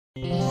Okay.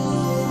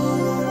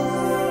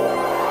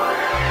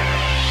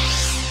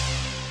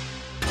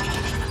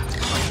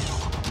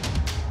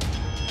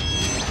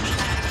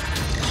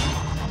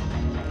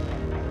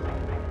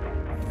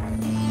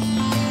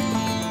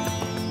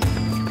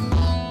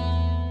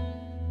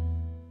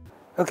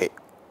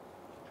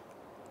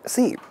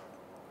 See,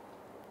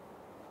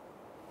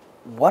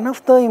 one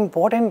of the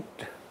important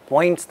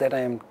points that I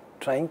am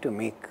trying to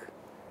make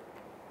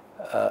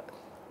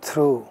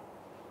through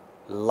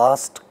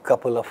last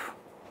couple of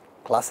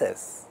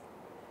classes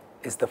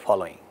is the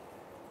following.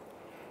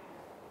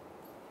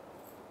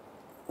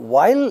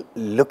 While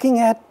looking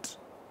at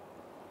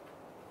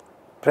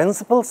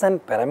principles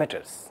and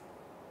parameters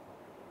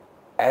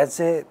as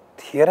a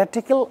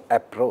theoretical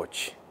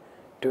approach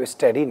to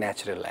study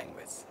natural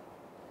language,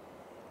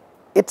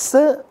 it's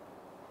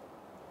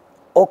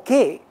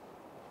okay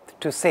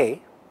to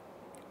say,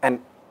 and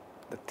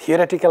the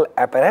theoretical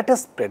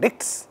apparatus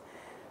predicts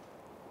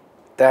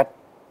that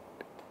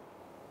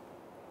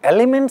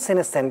elements in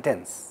a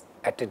sentence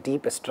at a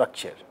deep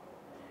structure,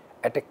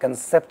 at a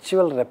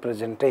conceptual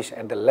representation,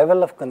 at the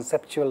level of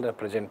conceptual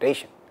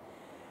representation,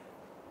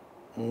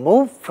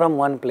 move from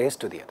one place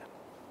to the other.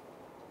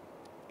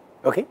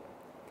 Okay?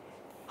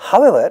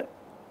 However,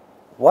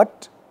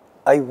 what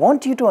I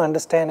want you to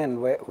understand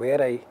and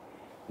where I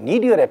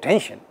need your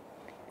attention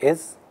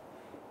is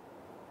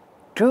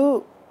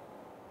to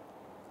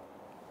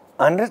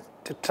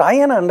try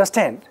and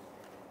understand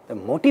the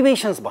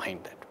motivations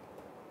behind that.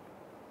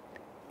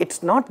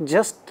 It's not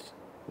just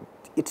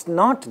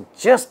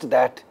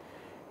that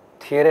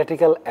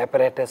theoretical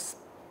apparatus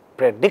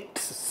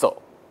predicts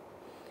so.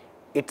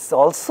 It's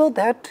also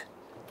that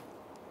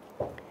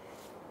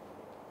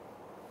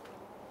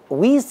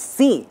we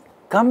see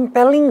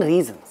compelling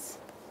reasons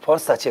for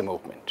such a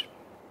movement.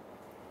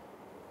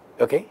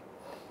 Okay?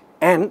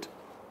 And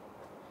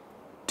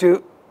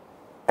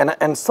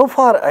so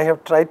far I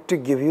have tried to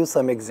give you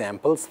some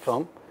examples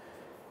from,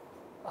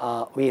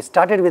 we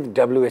started with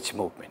WH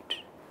movement,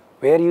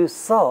 where you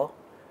saw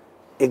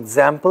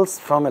examples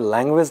from a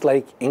language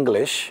like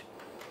English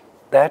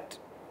that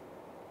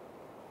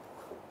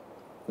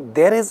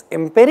there is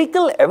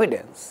empirical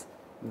evidence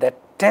that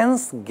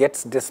tense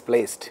gets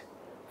displaced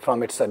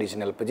from its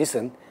original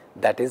position,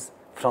 that is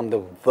from the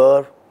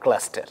verb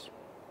cluster.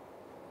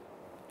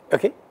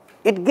 Okay?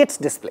 It gets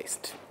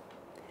displaced.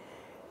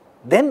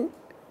 Then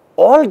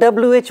all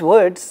WH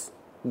words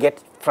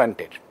get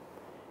fronted.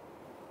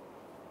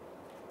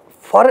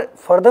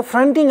 For the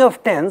fronting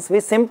of tense,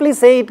 we simply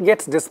say it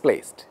gets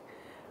displaced.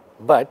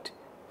 But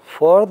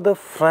for the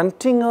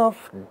fronting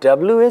of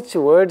WH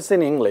words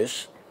in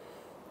English,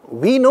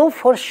 we know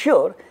for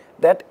sure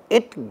that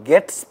it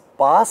gets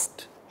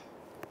past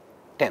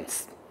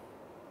tense.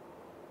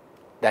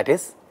 That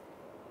is,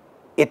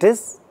 it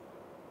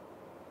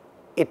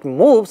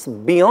moves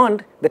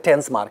beyond the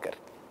tense marker,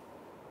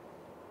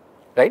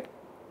 right?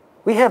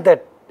 We have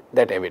that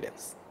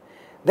evidence.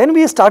 Then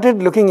we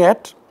started looking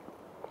at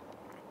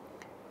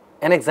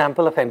an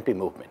example of NP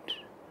movement,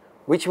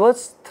 which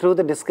was through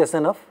the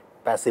discussion of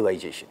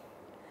passivization.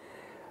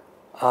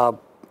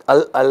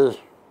 I'll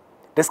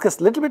discuss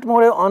a little bit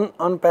more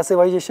on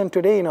passivization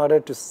today in order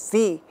to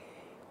see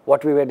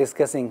what we were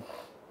discussing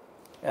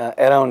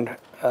around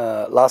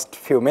last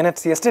few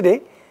minutes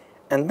yesterday,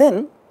 and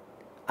then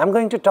I'm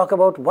going to talk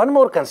about one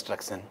more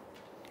construction.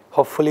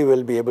 Hopefully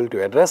we'll be able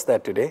to address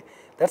that today.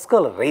 That's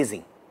called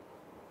raising.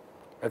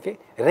 Okay?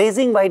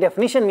 Raising by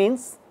definition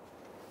means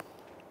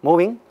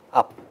moving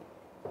up.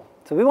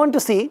 So we want to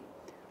see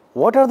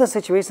what are the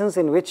situations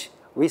in which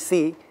we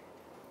see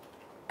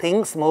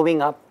things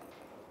moving up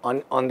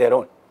on their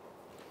own.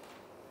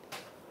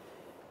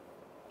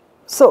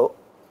 So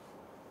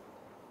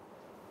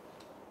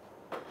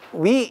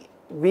we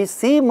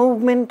see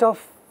movement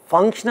of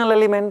functional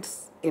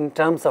elements in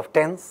terms of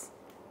tense,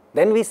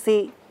 then we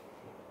see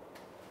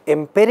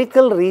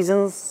empirical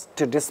reasons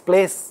to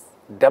displace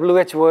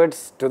WH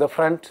words to the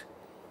front,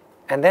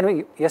 and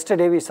then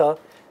yesterday we saw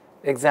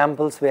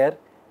examples where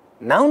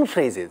noun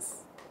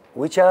phrases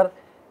which are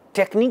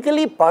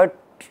technically part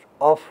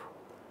of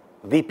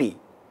VP,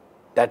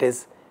 that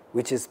is,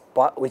 which is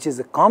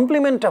a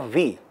complement of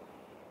V,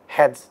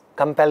 has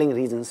compelling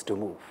reasons to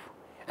move,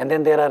 and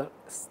then there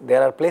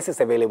are places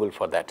available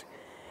for that.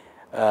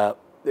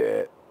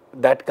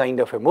 That kind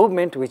of a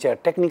movement which are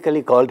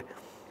technically called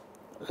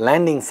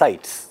landing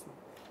sites,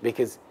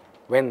 because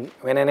when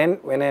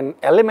an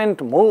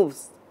element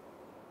moves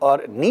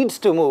or needs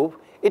to move,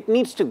 it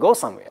needs to go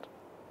somewhere.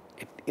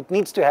 It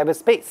needs to have a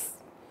space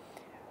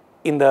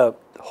in the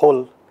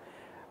whole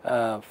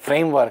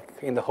framework,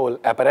 in the whole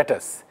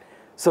apparatus.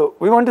 So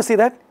we want to see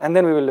that, and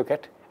then we will look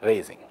at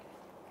raising.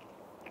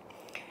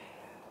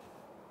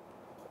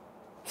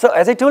 So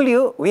as I told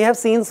you, we have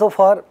seen so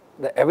far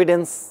the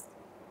evidence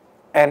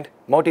and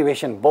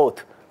motivation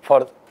both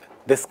for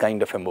this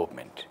kind of a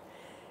movement.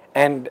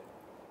 And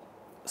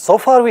so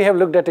far we have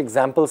looked at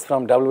examples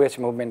from WH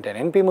movement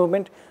and NP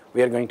movement.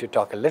 We are going to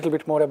talk a little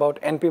bit more about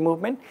NP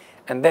movement,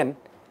 and then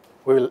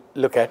we will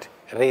look at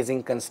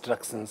raising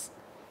constructions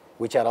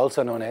which are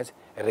also known as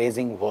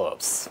raising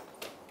verbs.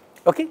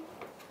 Okay?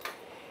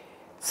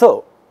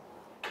 So,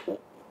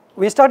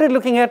 we started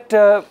looking at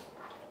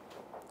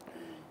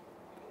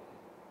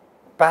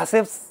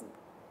passive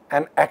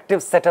and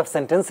active set of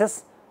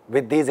sentences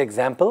with these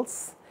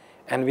examples,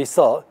 and we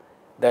saw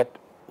that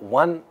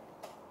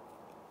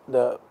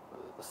the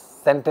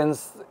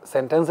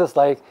sentences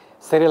like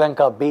Sri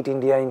Lanka beat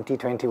India in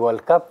T20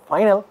 World Cup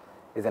final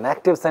is an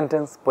active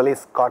sentence,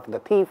 police caught the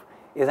thief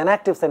is an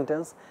active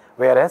sentence,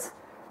 whereas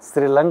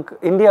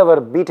India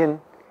were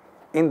beaten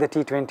in the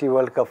T20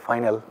 World Cup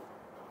final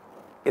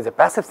is a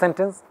passive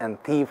sentence,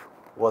 and thief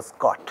was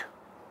caught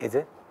is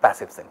a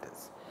passive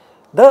sentence.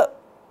 The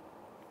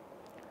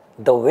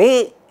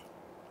way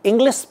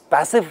English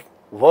passive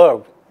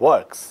verb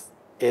works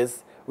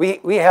is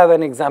we have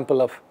an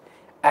example of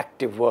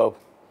active verb.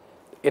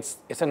 It's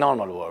a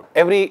normal verb.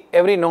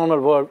 Every normal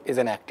verb is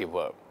an active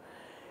verb.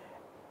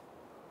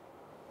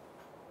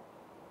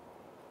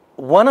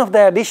 One of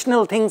the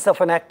additional things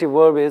of an active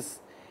verb is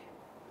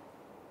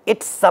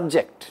its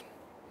subject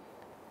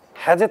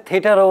has a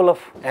theta role of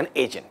an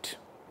agent.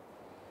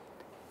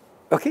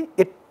 Okay,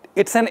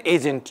 it's an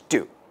agent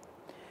too.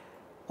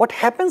 What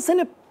happens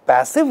in a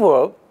passive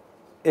verb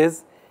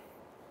is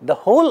the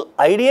whole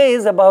idea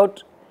is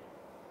about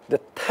the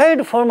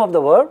third form of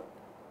the verb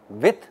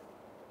with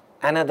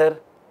another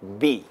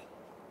be,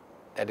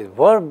 that is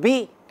verb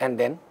be and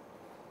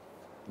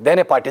then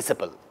a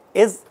participle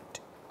is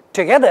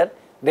together,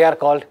 they are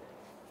called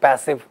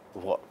passive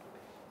verb.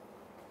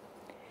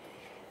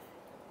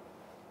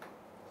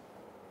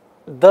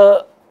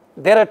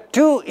 There are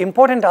two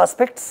important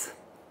aspects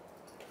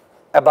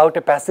about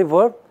a passive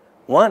verb.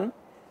 One,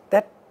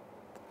 that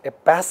a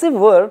passive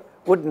verb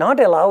would not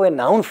allow a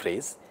noun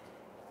phrase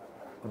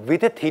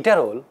with a theta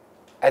role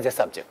as a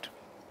subject.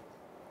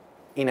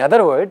 In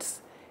other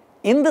words,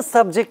 in the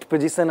subject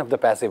position of the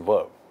passive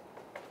verb,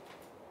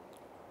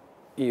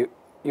 you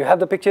have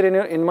the picture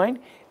in mind?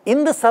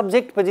 In the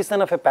subject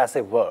position of a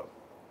passive verb,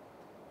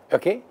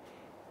 okay,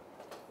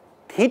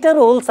 theta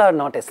roles are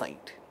not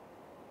assigned.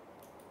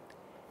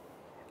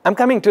 I am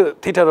coming to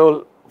theta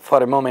role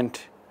for a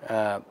moment,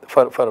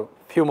 for a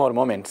few more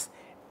moments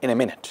in a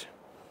minute.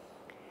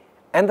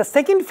 And the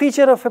second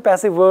feature of a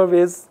passive verb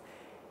is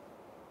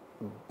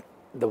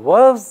the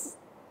verbs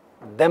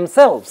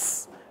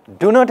themselves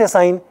do not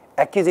assign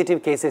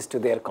accusative cases to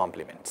their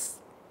complements.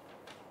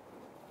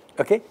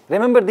 Okay?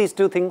 Remember these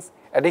two things.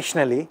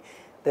 Additionally,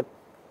 the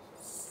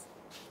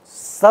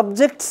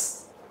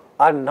subjects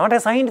are not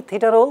assigned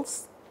theta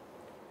roles,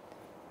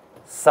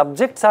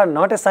 subjects are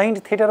not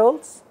assigned theta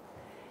roles,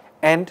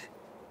 and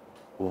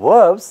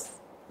verbs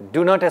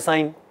do not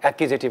assign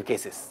accusative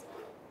cases.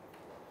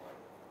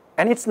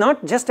 And it's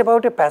not just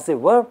about a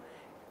passive verb,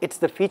 it's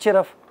the feature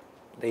of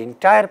the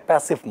entire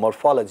passive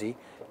morphology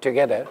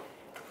together.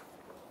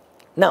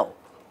 Now,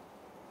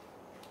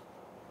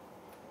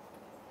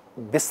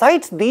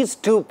 besides these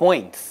 2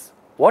 points,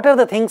 what are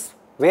the things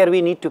where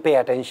we need to pay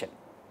attention,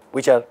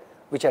 which are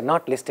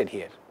not listed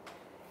here?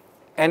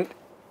 And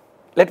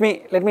let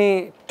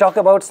me talk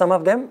about some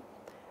of them.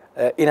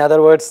 In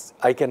other words,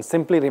 I can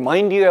simply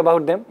remind you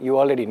about them. You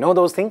already know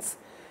those things.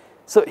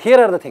 So here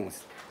are the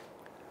things.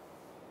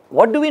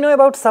 What do we know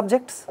about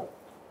subjects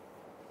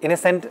in a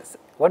sentence?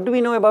 What do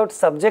we know about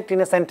subject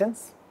in a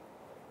sentence?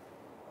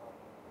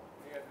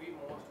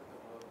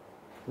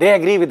 They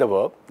agree with the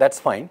verb, that's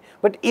fine.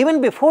 But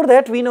even before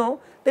that, we know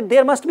that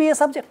there must be a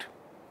subject.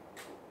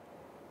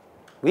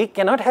 We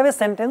cannot have a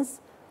sentence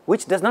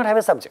which does not have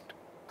a subject.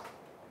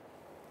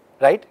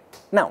 Right?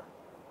 Now,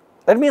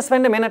 let me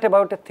spend a minute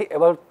about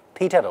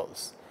theta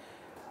roles.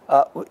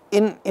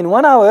 In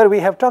 1 hour, we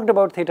have talked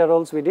about theta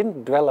roles. We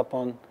didn't dwell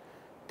upon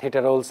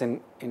theta roles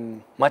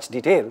in much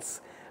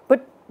details.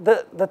 But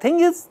the thing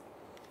is,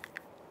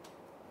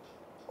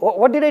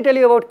 what did I tell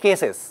you about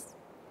cases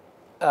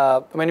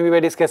when we were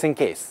discussing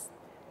case?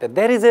 That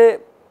there is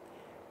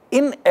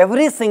in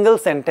every single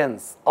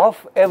sentence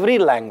of every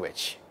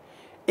language,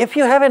 if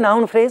you have a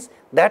noun phrase,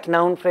 that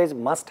noun phrase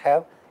must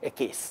have a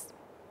case.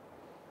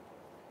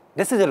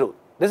 This is a rule,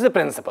 this is a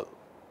principle.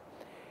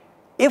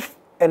 If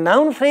a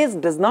noun phrase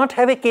does not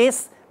have a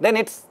case, then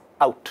it's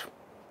out.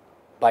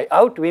 By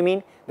out, we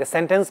mean the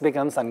sentence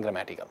becomes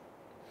ungrammatical.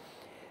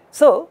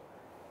 So,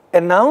 a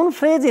noun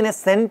phrase in a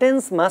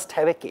sentence must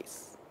have a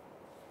case.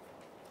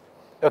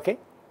 Okay?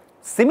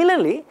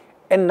 Similarly,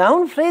 a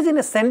noun phrase in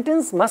a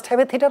sentence must have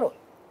a theta role.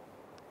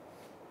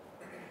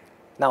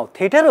 Now,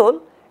 theta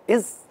role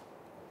is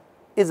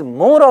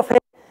more of a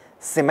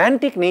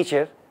semantic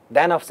nature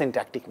than of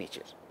syntactic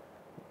nature.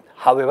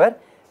 However,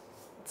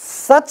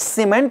 such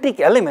semantic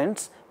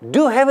elements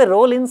do have a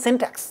role in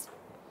syntax,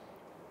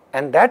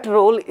 and that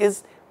role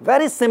is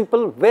very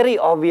simple, very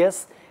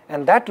obvious,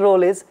 and that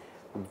role is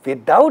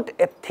without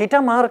a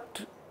theta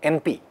marked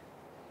NP,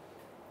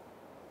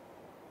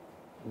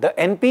 the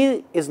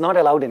NP is not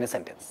allowed in a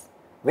sentence.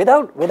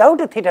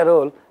 Without a theta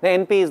role, the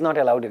NP is not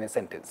allowed in a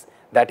sentence.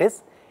 That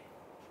is,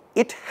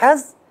 it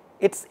has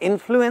its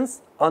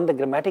influence on the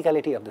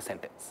grammaticality of the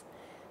sentence.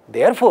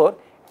 Therefore,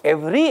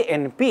 every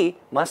NP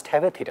must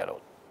have a theta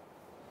role.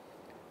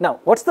 Now,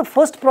 what is the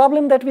first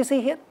problem that we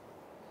see here?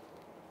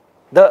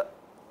 Hold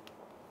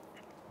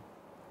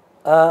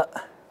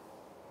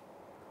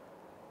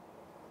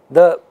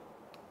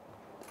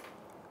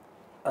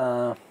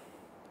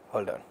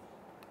on.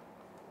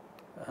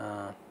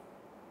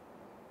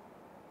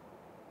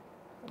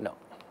 No.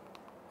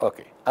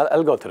 Okay,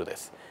 I'll go through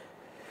this.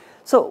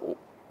 So,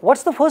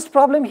 what's the first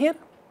problem here?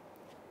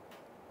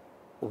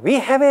 We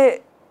have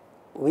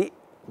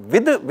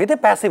with a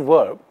passive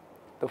verb,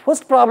 the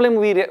first problem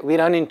we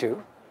run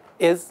into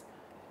is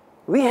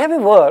we have a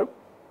verb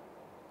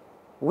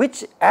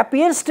which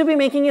appears to be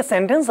making a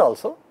sentence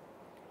also,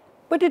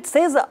 but it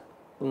says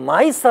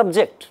my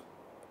subject.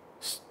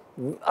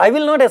 I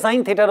will not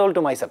assign theta role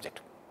to my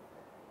subject.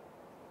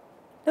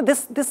 Now,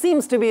 this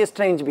seems to be a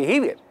strange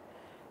behavior,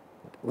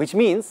 which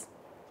means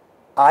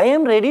I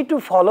am ready to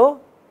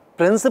follow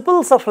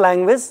principles of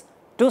language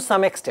to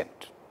some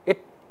extent.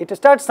 It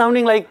starts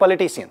sounding like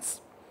politicians.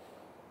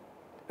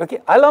 Okay,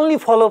 I'll only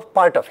follow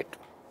part of it.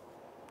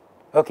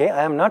 Okay,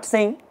 I am not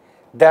saying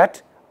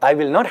that I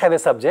will not have a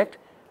subject.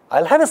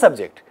 I'll have a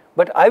subject,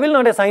 but I will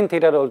not assign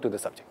theta role to the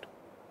subject.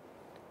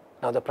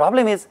 Now, the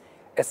problem is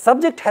a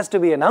subject has to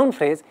be a noun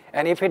phrase,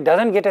 and if it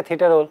doesn't get a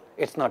theta role,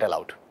 it's not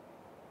allowed.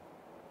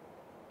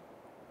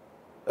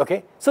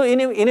 Okay, so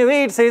in a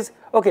way it says,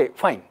 okay,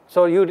 fine.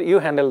 So you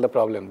handle the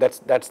problem.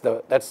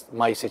 That's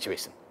my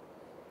situation.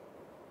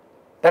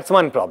 That's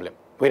one problem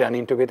we run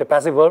into with a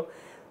passive verb.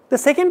 The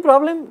second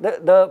problem,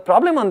 the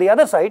problem on the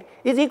other side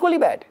is equally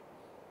bad.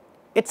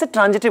 It's a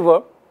transitive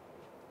verb,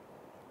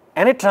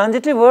 and a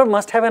transitive verb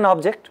must have an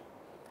object,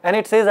 and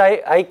it says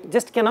I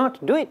just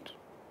cannot do it.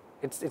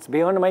 It's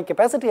beyond my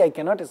capacity. I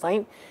cannot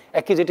assign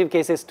accusative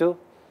cases to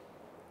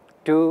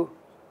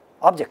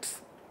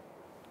objects.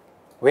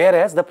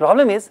 Whereas the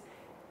problem is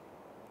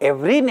a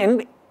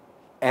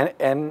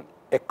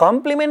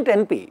complement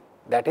NP,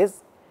 that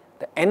is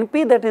the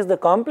NP that is the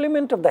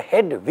complement of the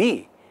head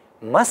V,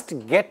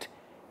 must get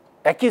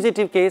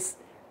accusative case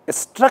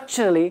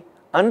structurally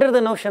under the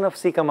notion of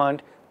C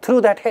command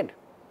through that head,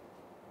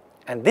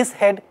 and this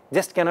head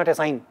just cannot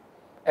assign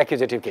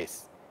accusative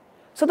case.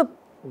 So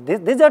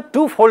these are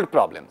twofold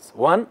problems,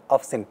 one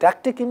of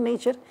syntactic in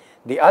nature,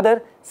 the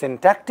other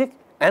syntactic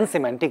and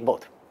semantic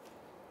both,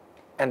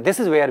 and this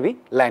is where we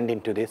land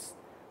into this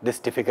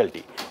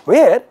difficulty,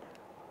 where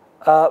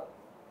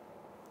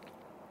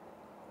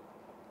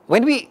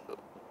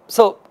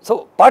so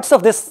parts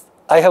of this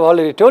I have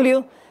already told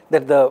you,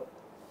 that the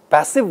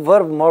passive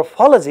verb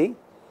morphology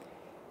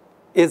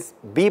is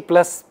B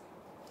plus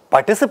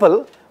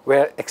participle,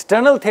 where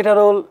external theta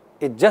role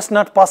is just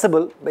not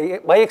possible.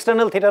 By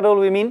external theta role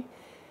we mean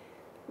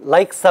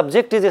like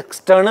subject is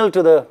external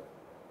to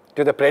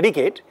the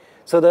predicate,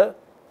 so the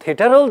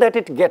theta role that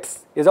it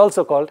gets is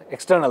also called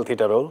external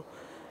theta role,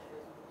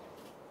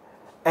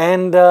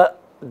 and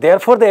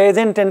therefore the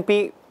agent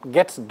NP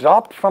gets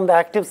dropped from the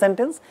active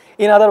sentence.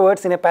 In other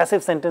words, in a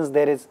passive sentence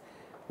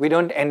we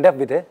don't end up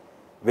with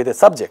a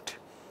subject,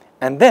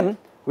 and then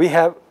we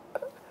have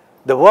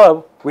the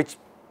verb which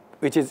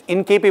is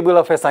incapable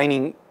of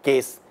assigning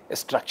case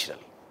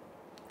structurally.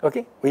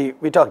 Okay,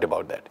 we talked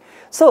about that.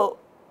 So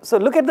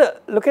look at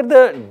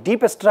the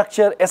deep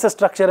structure, S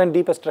structure and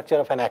deep structure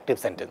of an active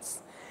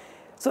sentence.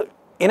 So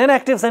in an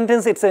active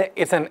sentence it's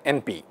an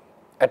NP.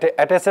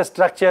 At S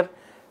structure,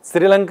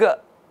 Sri Lanka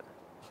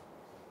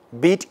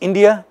beat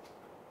India,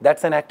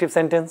 that's an active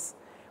sentence,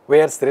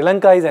 where Sri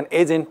Lanka is an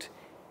agent,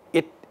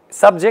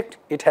 subject,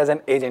 it has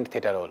an agent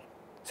theta role.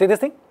 See this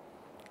thing?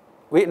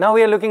 Now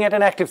we are looking at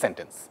an active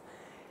sentence.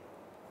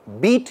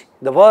 Beat,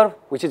 the verb,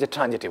 which is a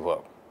transitive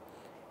verb.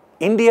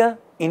 India,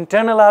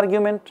 internal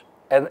argument,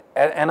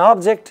 an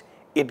object,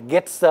 it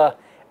gets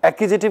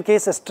accusative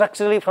case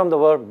structurally from the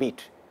verb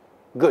beat.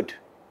 Good.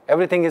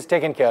 Everything is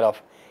taken care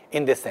of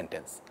in this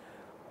sentence.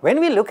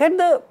 When we look at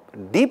the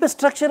deep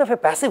structure of a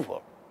passive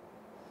verb,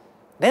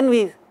 then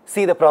we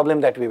see the problem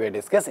that we were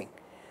discussing.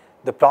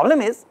 The problem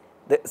is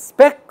the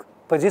spec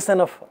position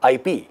of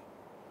IP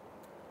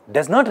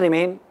does not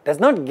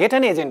get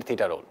an agent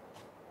theta role.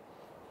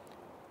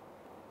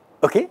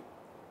 Okay?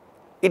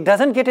 It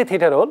doesn't get a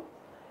theta role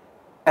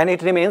and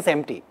it remains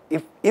empty.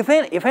 If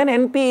an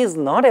NP is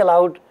not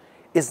allowed,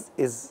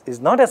 is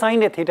not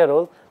assigned a theta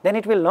role, then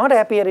it will not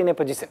appear in a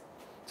position.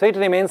 So it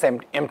remains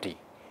empty.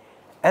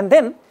 And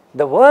then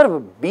the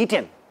verb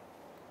beaten,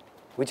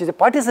 which is a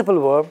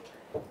participle verb,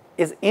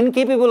 is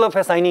incapable of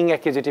assigning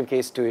accusative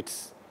case to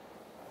its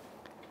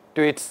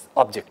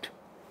object.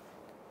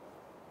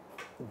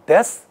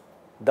 Thus,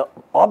 the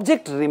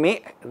object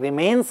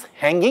remains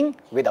hanging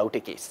without a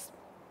case.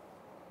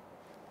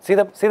 See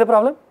the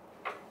problem?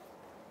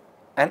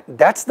 And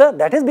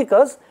that is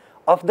because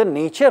of the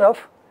nature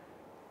of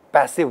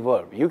passive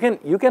verb.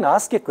 You can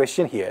ask a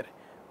question here,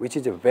 which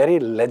is a very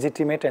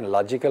legitimate and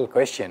logical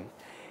question,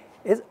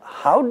 is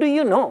how do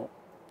you know,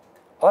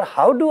 or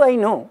how do I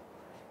know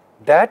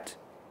that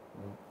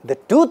the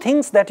two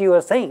things that you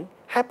are saying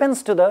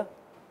happens to the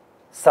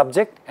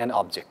subject and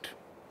object?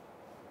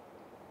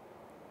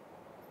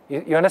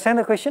 You understand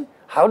the question?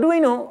 How do we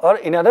know, or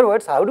in other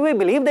words, how do we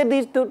believe that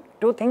these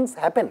two things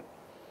happen?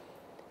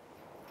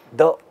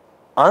 The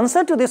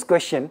answer to this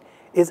question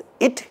is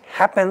it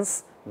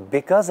happens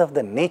because of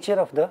the nature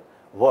of the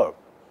verb,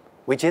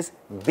 which is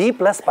be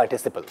plus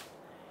participle.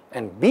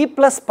 And be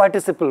plus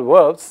participle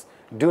verbs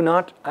do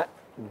not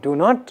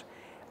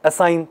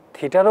assign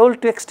theta role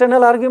to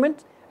external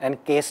arguments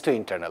and case to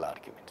internal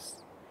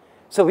arguments.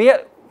 So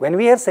when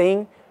we are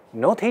saying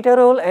no theta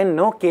role and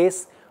no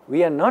case,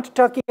 we are not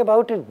talking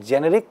about a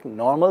generic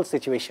normal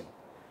situation.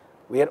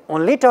 We are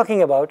only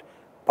talking about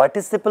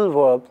participle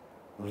verb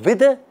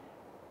with a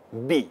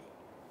be,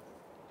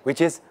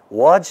 which is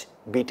was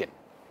beaten.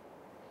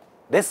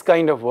 This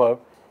kind of verb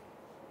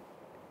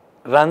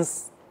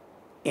runs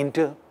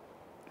into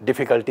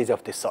difficulties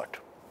of this sort.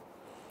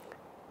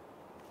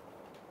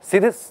 See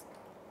this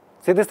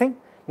thing?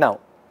 Now,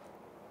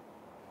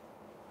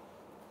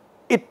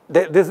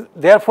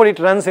 therefore it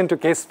runs into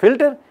case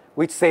filter,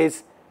 which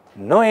says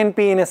no NP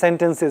in a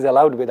sentence is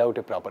allowed without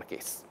a proper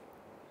case.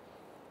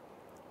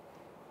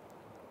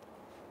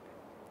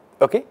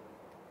 Okay?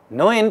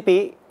 No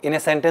NP in a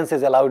sentence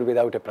is allowed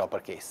without a proper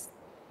case.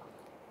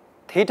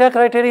 Theta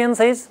criterion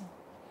says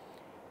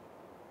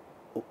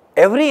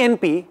every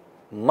NP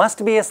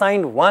must be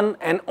assigned one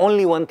and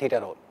only one theta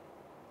role.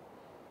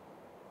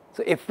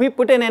 So if we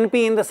put an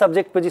NP in the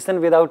subject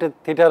position without a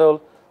theta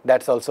role,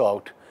 that's also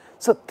out.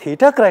 So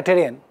theta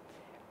criterion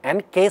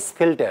and case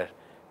filter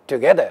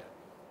together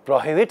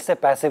prohibits a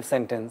passive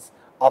sentence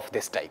of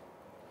this type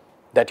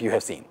that you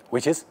have seen,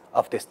 which is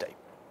of this type.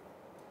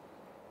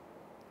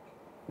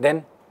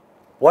 Then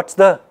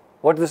the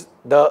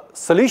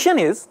solution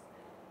is,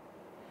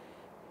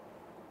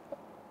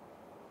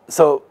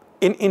 so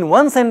in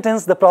one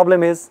sentence the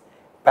problem is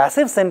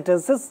passive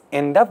sentences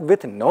end up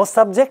with no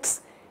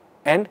subjects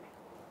and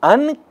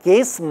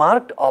uncase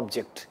marked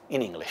object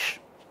in English.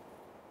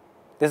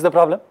 This is the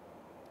problem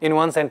in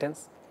one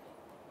sentence.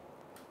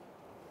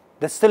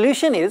 The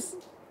solution is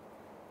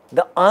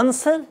the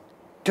answer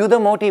to the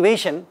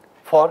motivation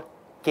for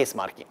case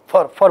marking,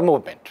 for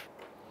movement.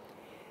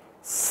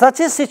 Such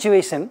a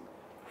situation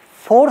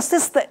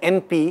forces the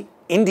NP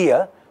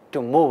India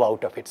to move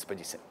out of its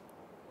position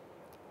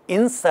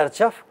in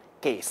search of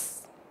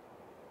case.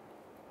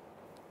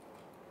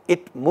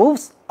 It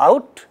moves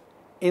out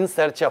in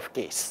search of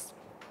case.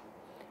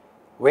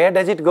 Where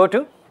does it go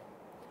to?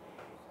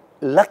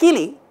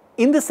 Luckily,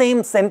 in the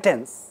same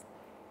sentence,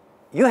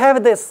 you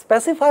have the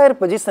specifier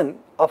position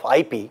of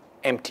IP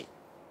empty.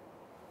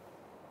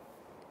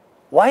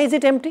 Why is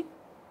it empty?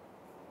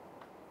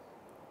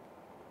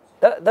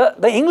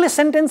 The English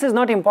sentence is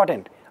not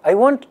important. I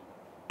want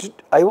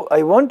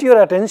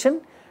your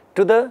attention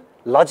to the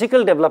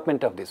logical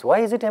development of this. Why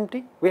is it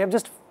empty? We have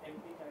just,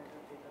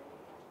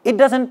 it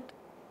doesn't,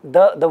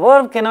 the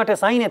verb cannot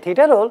assign a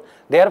theta role,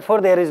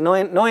 therefore there is no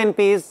NP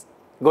is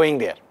going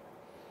there.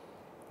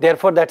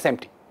 Therefore that's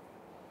empty.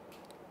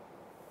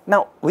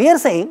 Now we are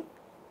saying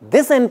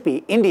this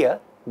NP India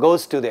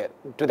goes to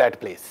that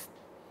place,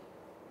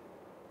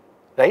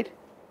 right?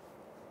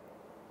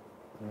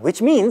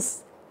 Which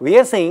means we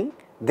are saying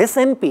this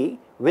NP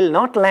will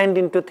not land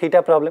into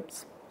theta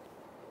problems.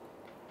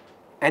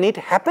 And it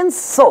happens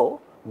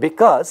so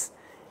because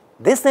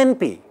this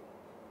NP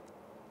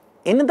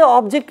in the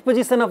object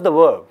position of the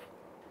verb,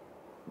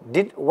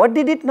 what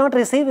did it not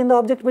receive in the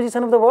object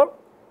position of the verb?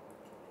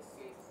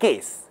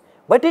 Case.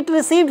 But it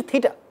received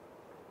theta.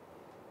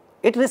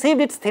 It received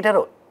its theta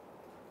role.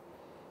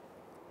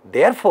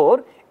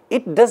 Therefore,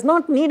 it does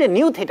not need a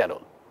new theta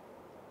role.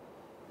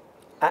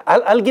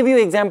 I'll give you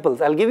examples.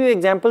 I'll give you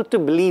examples to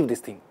believe this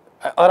thing.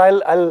 Or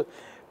I'll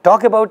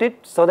talk about it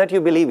so that you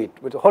believe it.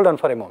 But hold on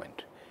for a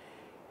moment.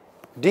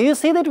 Do you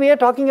see that we are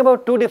talking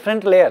about two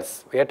different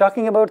layers? We are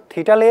talking about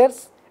theta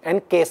layers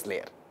and case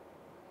layer.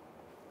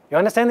 You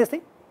understand this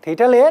thing?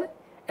 Theta layer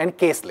and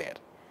case layer.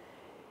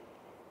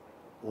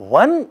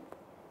 One,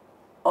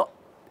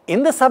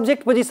 in the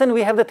subject position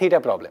we have the theta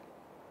problem.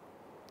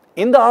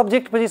 In the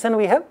object position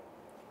we have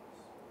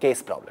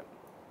case problem.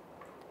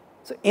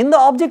 So in the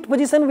object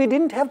position we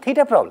didn't have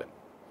theta problem.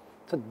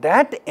 So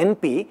that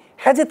NP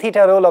has a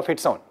theta role of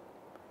its own.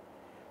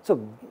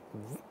 So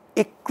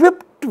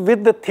equipped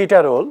with the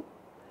theta role,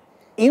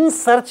 in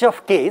search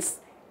of case,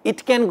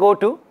 it can go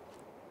to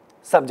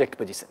subject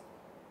position,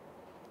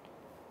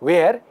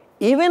 where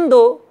even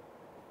though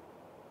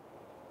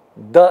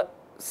the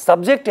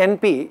subject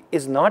NP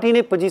is not in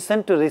a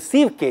position to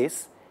receive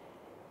case,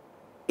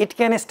 it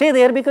can stay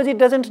there because it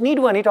doesn't need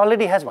one, it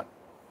already has one.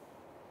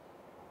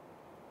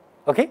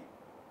 Okay?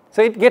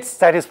 So it gets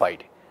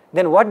satisfied.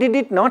 Then what did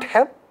it not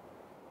have?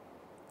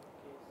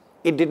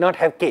 It did not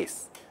have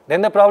case.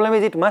 Then the problem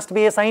is it must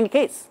be assigned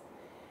case.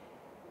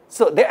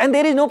 So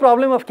there is no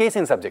problem of case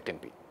in subject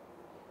NP.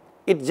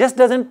 It just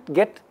doesn't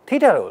get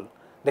theta role.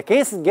 The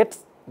case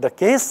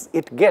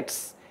it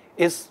gets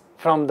is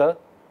from the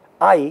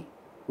I,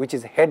 which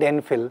is head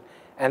and fill,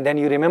 and then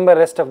you remember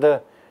rest of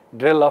the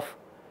drill of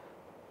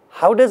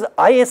how does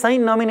I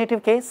assign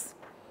nominative case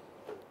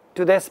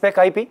to the spec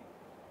IP?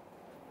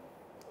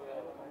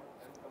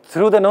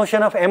 Through the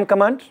notion of M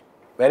command.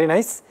 Very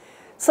nice.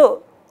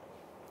 So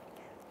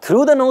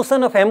through the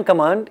notion of M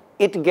command,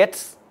 it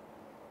gets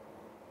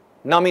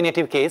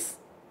nominative case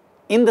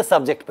in the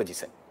subject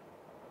position.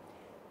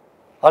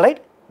 All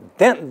right?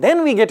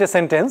 Then we get a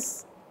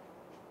sentence.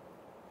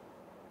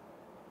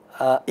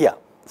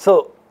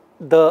 So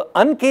the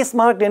uncase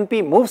marked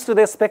NP moves to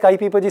the spec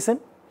IP position.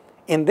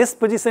 In this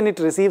position, it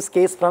receives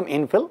case from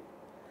infill.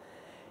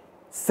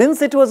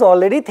 Since it was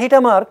already theta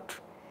marked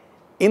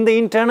in the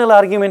internal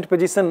argument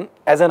position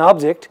as an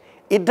object,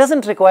 it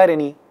doesn't require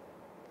any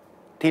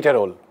theta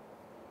roll.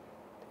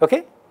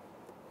 Okay?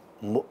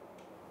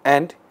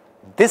 And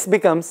this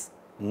becomes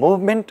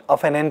movement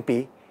of an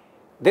NP.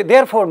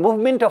 Therefore,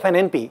 movement of an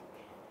NP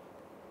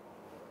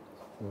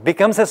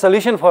becomes a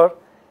solution for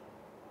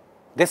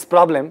this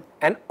problem,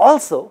 and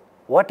also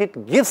what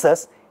it gives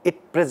us,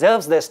 it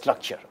preserves the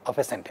structure of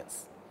a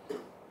sentence.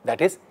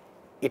 That is,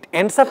 it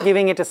ends up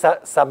giving it a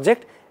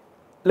subject.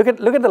 Look at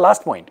the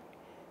last point.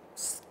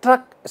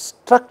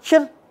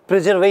 Structure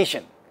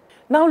preservation.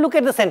 Now look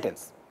at the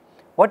sentence.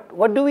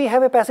 What do we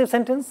have a passive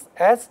sentence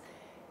as?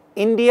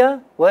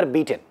 India were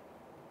beaten.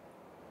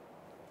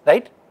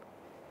 Right?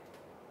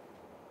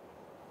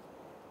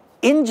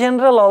 In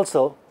general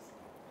also,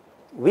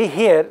 we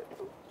hear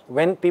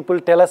when people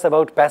tell us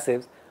about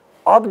passives,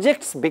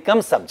 objects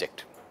become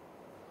subject.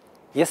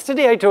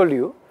 Yesterday I told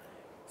you,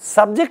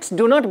 subjects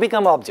do not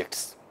become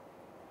objects.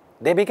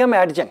 They become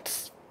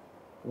adjuncts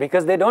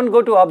because they don't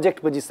go to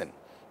object position.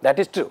 That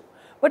is true.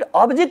 But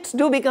objects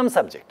do become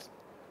subjects.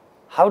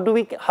 How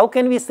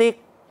can we say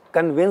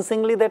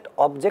convincingly that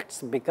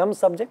objects become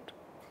subject?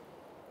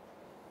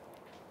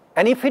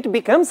 And if it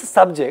becomes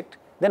subject,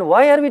 then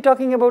why are we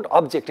talking about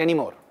object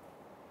anymore?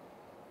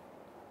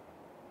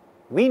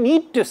 We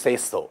need to say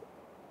so.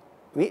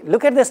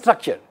 Look at the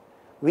structure.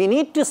 We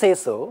need to say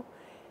so.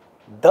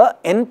 The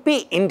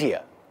NP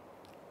India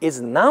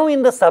is now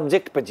in the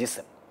subject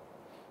position.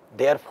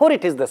 Therefore,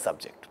 it is the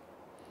subject.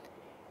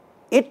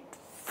 It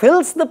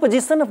fills the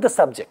position of the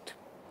subject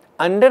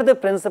under the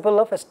principle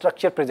of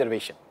structure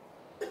preservation.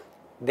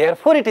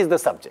 Therefore, it is the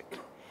subject.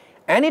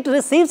 And it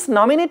receives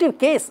nominative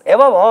case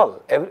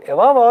above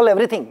all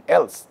everything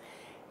else.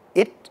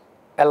 It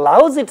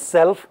allows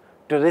itself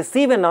to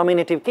receive a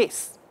nominative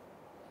case.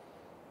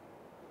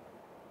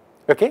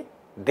 Okay?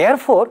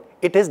 Therefore,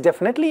 it is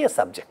definitely a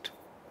subject.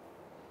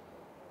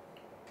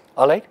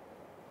 All right?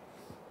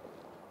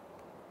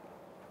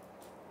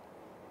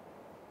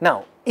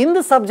 Now, in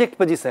the subject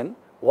position,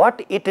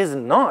 what it is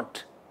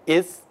not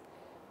is,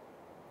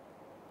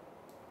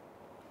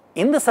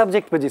 in the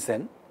subject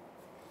position,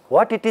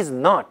 what it is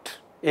not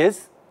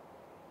is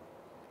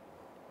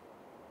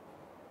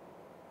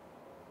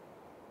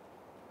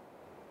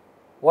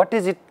what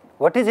is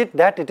it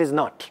that it is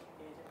not?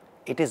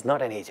 It is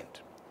not an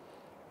agent.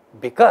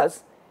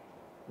 Because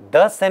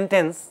the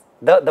sentence,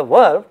 the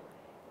verb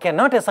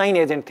cannot assign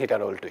agent theta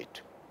role to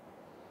it.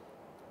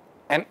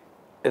 And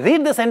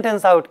read the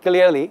sentence out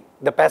clearly,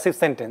 the passive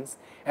sentence,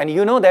 and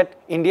you know that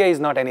India is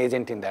not an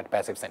agent in that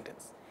passive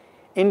sentence.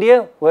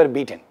 India were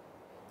beaten.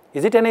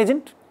 Is it an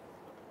agent?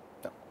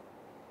 No.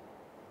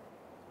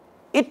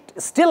 It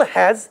still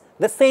has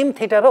the same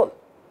theta role.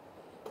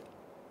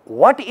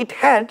 What it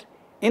had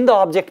in the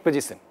object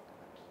position.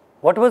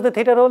 What was the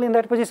theta role in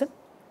that position?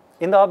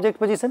 In the object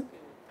position?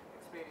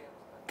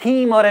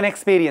 Theme or an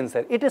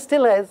experiencer. It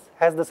still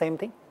has the same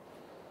thing.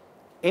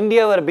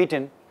 India were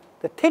beaten.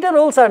 The theta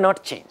roles are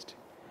not changed.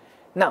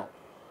 Now,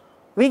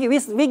 we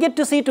get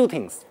to see two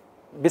things.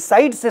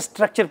 Besides the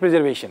structure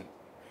preservation,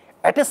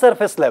 at a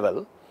surface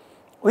level,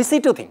 we see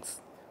two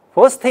things.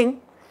 First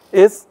thing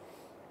is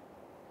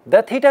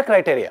the theta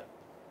criteria.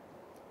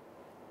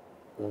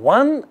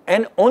 One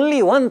and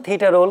only one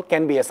theta role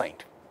can be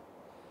assigned.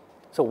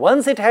 So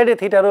once it had a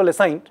theta role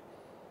assigned,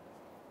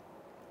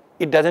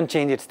 it doesn't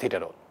change its theta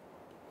role.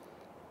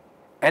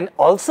 And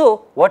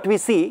also what we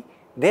see,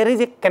 there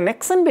is a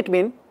connection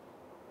between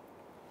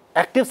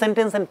active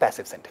sentence and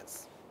passive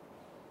sentence.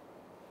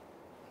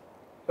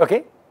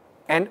 Okay?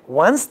 And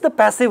once the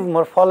passive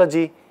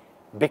morphology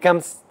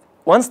becomes,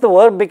 once the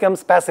verb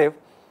becomes passive,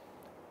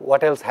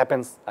 what else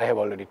happens? I have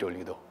already told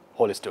you the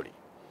whole story.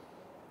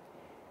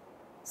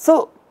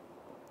 So,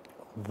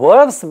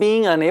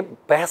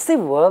 passive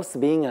verbs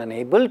being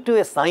unable to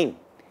assign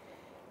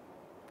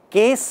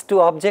case to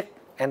object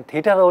and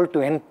theta role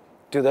to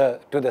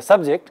the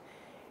subject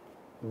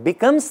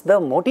becomes the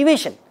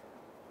motivation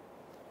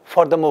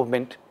for the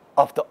movement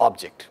of the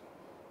object.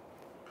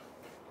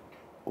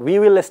 We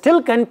will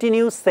still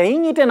continue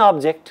saying it an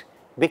object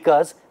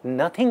because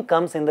nothing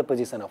comes in the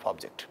position of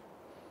object.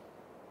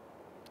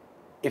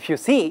 If you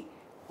see,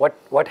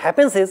 what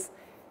happens is,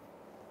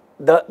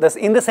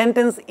 in the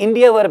sentence,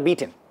 India were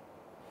beaten.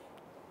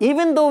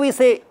 Even though we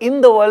say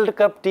in the World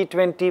Cup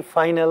T20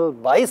 final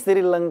by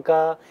Sri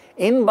Lanka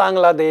in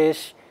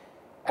Bangladesh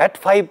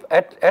at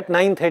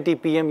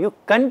 9:30 p.m., you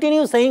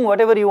continue saying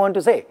whatever you want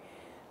to say.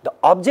 The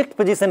object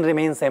position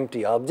remains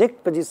empty.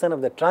 Object position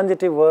of the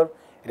transitive verb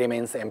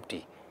remains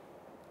empty.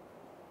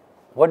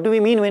 What do we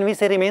mean when we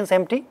say remains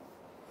empty?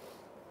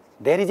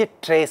 There is a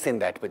trace in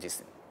that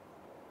position.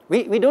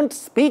 We don't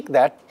speak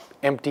that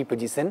empty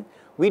position.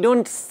 We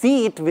don't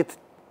see it with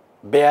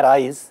bare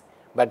eyes,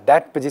 but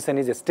that position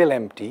is still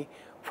empty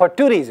for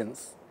two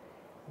reasons.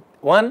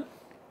 One,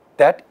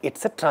 that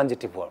it's a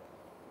transitive verb,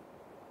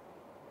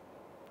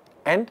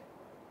 and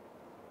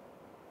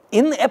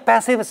in a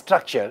passive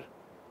structure,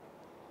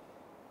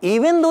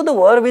 even though the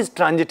verb is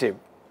transitive,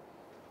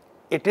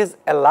 it is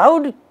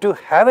allowed to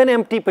have an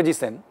empty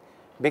position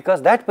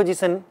because that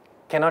position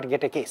cannot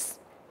get a case.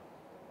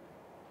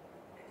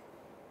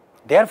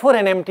 Therefore,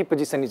 an empty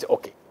position is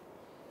okay.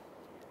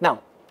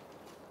 Now,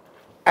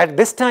 at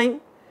this time,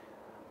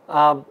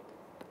 I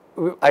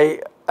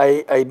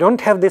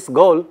don't have this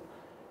goal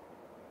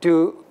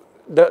to,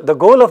 the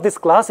goal of this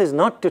class is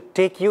not to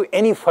take you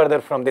any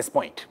further from this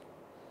point,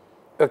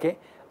 okay.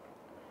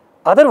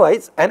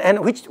 Otherwise, and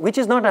which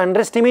is not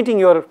underestimating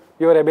your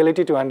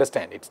ability to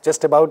understand, it's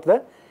just about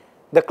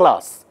the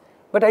class.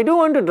 But I do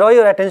want to draw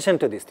your attention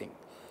to this thing.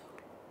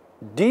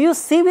 Do you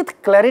see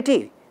with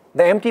clarity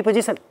the empty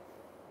position?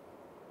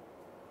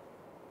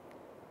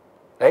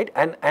 Right?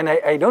 And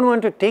I don't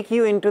want to take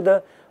you into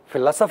the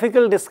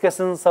philosophical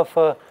discussions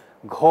of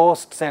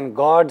ghosts and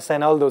gods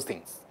and all those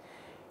things.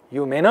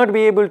 You may not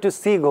be able to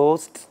see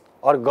ghosts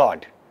or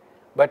God,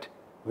 but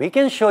we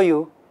can show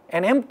you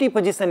an empty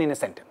position in a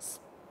sentence.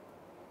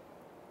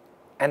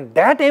 And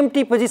that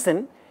empty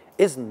position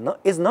is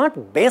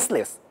not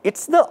baseless,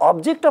 it's the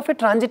object of a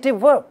transitive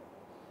verb.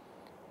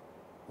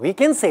 We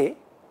can say,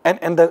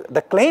 and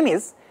the claim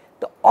is,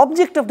 the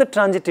object of the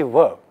transitive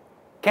verb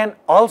can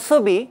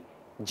also be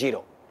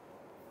 0.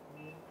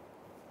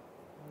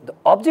 The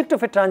object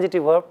of a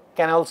transitive verb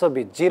can also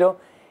be 0.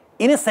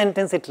 In a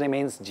sentence, it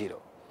remains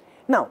 0.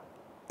 Now,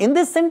 in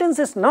this sentence,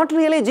 it's not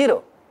really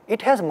 0.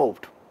 It has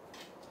moved.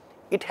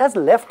 It has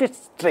left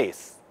its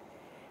trace.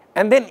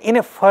 And then in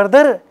a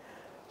further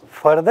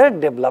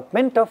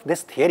development of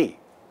this theory,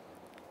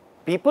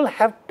 people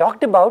have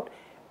talked about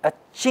a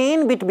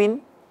chain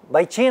between,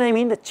 by chain I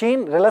mean the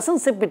chain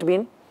relationship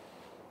between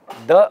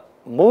the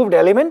moved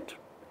element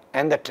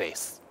and the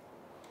trace.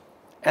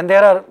 And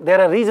there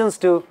are reasons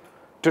to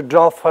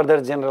draw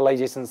further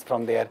generalizations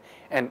from there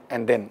and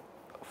then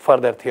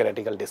further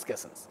theoretical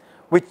discussions,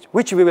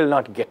 which we will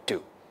not get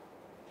to.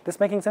 This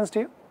making sense to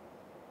you?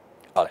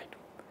 All right.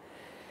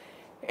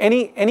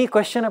 Any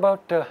question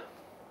about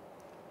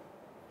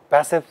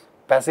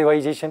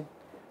passivization?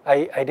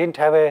 I didn't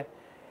have a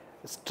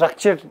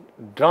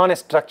drawn a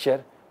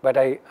structure, but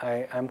I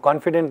am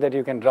confident that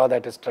you can draw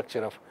that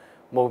structure of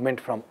movement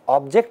from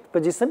object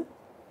position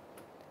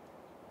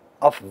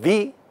of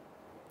V.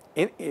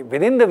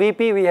 Within the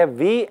VP we have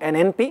V and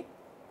NP,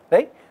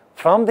 right?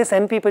 From this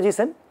NP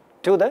position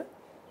to the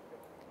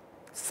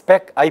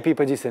spec IP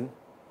position,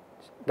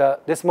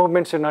 this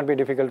movement should not be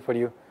difficult for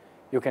you.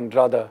 You can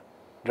draw the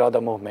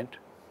movement,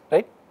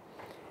 right?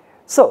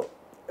 So,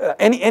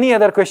 any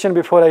other question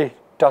before I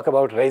talk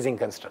about raising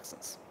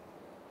constructions?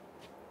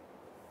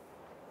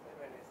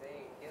 When you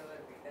say India were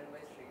beaten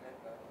by Sri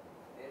Lanka,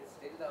 then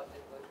still the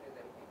object version is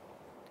empty.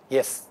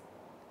 Yes.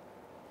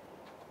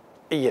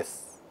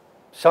 Yes.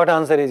 Short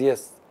answer is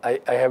yes. I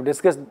have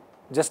discussed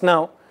just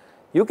now.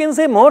 You can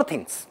say more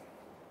things.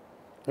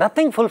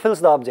 Nothing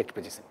fulfills the object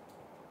position.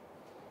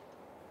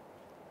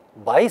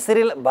 By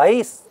Sri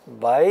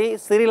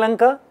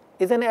Lanka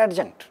is an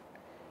adjunct.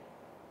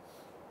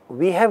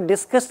 We have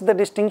discussed the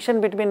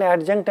distinction between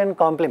adjunct and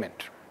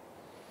complement.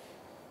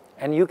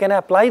 And you can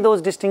apply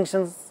those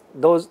distinctions,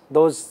 those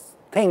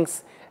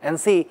things, and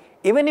see,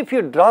 even if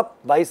you drop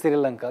by Sri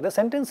Lanka, the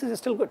sentence is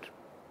still good.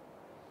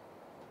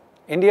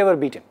 India were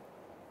beaten.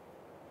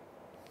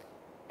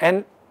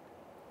 And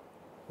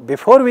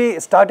before we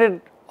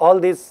started all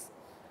these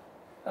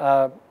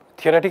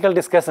theoretical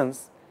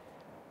discussions,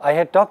 I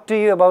had talked to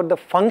you about the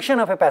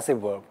function of a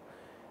passive verb.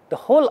 The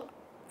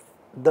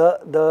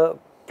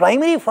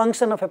primary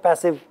function of a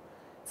passive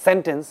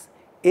sentence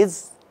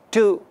is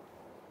to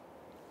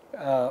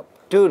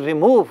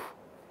remove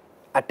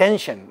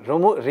attention,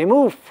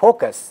 remove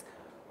focus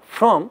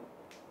from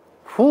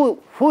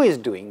who is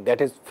doing,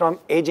 that is from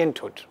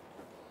agenthood.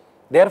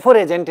 Therefore,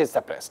 agent is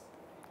suppressed,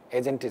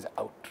 agent is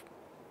out.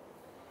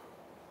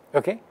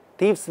 Okay?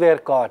 Thieves were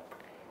caught.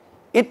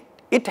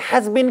 It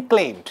has been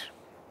claimed.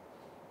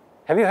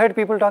 Have you heard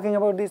people talking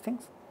about these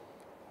things?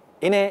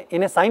 In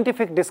a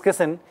scientific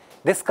discussion,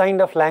 this kind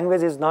of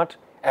language is not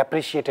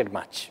appreciated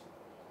much.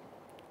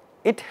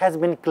 It has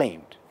been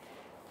claimed.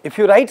 If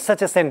you write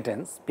such a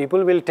sentence,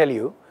 people will tell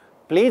you,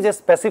 please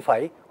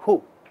specify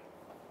who.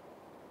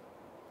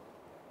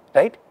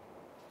 Right?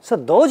 So,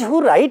 those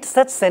who write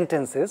such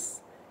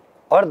sentences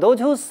or those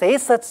who say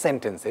such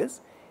sentences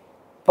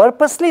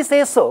purposely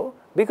say so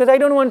because I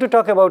don't want to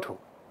talk about who.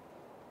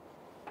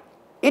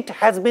 It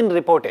has been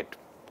reported.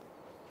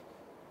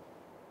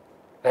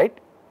 Right?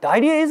 The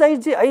idea is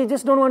I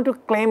just don't want to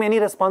claim any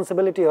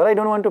responsibility or I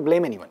don't want to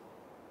blame anyone.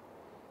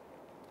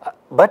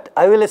 But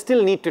I will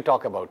still need to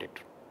talk about it.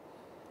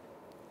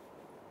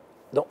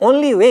 The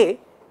only way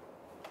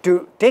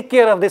to take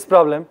care of this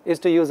problem is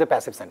to use a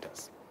passive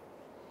sentence.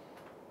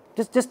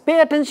 Just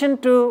pay attention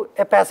to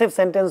a passive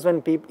sentence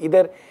when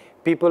either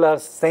people are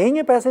saying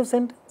a passive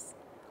sentence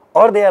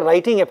or they are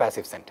writing a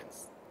passive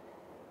sentence.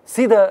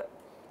 See the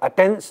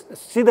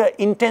see the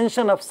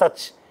intention of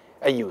such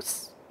a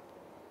use.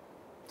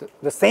 So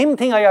the same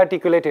thing I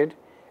articulated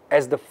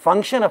as the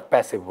function of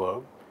passive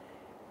verb,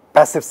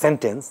 passive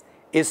sentence,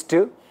 is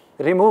to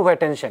remove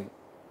attention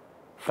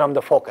from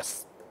the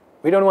focus.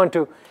 We don't want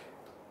to,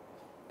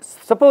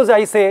 suppose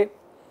I say,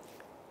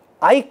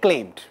 I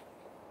claimed,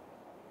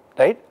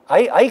 right?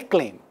 I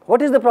claim.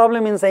 What is the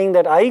problem in saying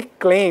that I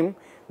claim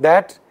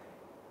that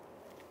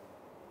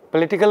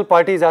political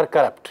parties are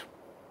corrupt?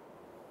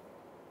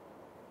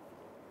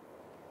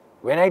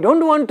 When I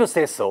don't want to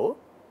say so,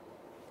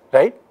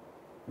 right,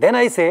 then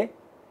I say,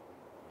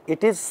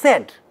 it is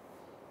said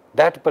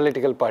that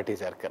political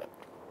parties are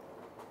corrupt.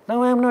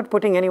 Now I am not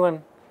putting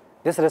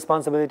this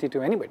responsibility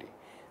to anybody.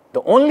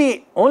 The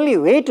only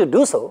way to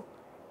do so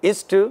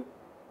is to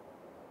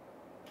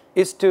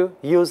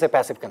use a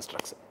passive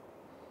construction.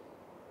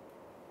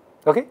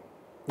 Okay?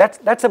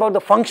 That's about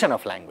the function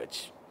of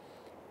language.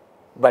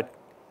 But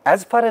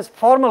as far as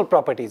formal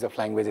properties of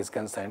language is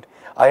concerned,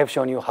 I have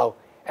shown you how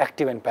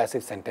active and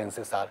passive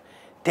sentences are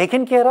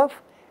taken care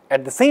of.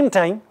 At the same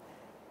time,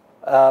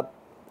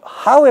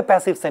 how a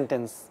passive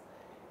sentence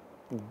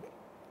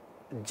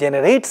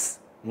generates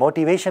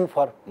motivation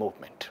for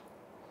movement.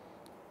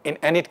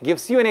 And it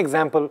gives you an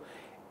example.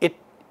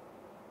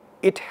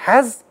 It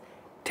has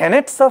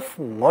tenets of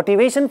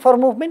motivation for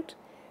movement,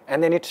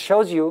 and then it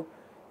shows you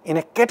in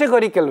a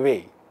categorical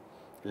way,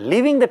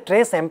 leaving the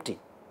trace empty,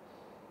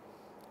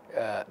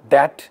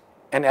 that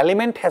an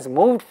element has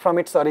moved from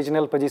its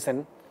original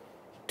position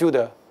to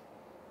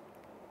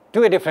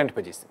a different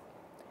position.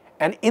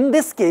 And in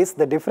this case,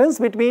 the difference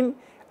between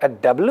a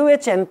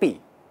WHNP,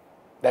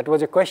 that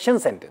was a question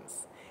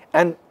sentence,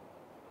 and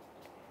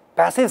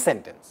passive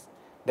sentence,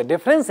 the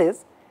difference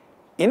is,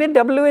 in a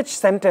WH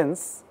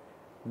sentence,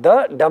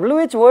 the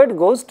WH word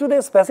goes to the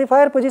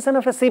specifier position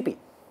of a CP,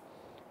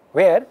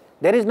 where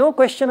there is no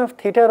question of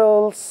theta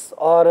roles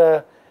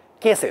or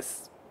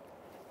cases.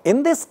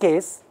 In this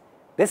case,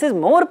 this is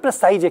more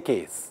precise a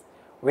case,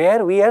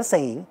 where we are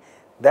saying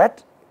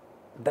that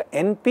the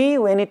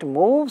NP, when it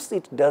moves,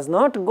 it does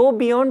not go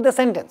beyond the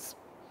sentence.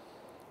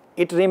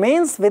 It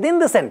remains within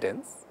the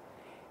sentence,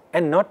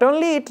 and not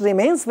only it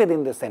remains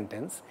within the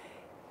sentence,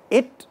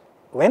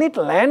 when it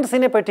lands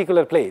in a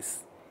particular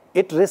place,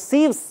 it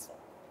receives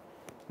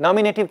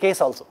nominative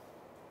case also.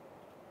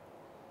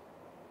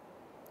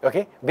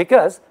 Okay?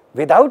 Because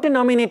without a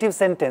nominative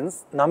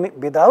sentence,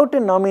 without a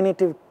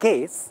nominative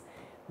case,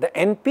 the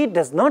NP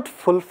does not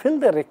fulfill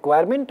the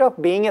requirement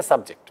of being a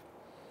subject.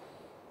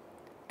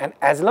 And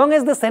as long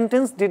as the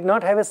sentence did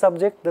not have a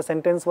subject, the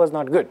sentence was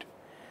not good.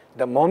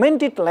 The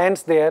moment it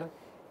lands there,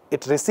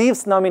 it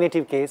receives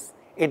nominative case,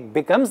 it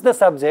becomes the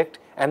subject,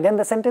 and then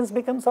the sentence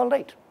becomes all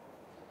right.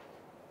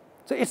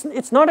 So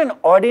it's not an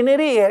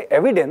ordinary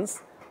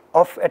evidence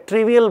of a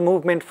trivial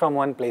movement from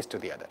one place to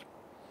the other.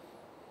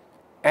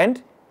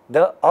 And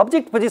the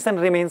object position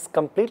remains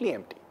completely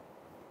empty.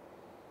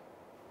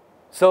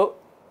 So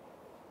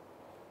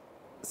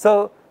it's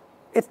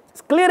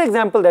a clear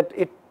example that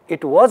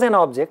it was an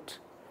object,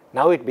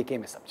 now it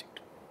became a subject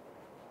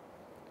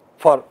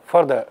for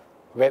the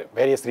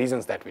various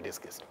reasons that we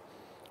discussed.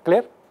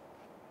 Clear?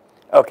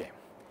 Okay.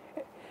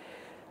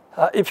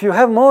 If you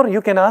have more,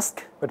 you can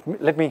ask, but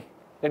let me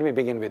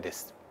begin with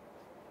this.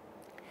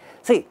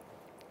 See,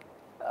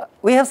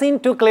 we have seen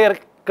two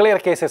clear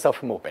cases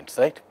of movements,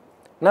 right?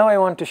 Now I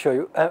want to show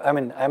you,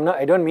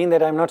 I don't mean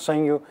that I'm not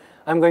showing you,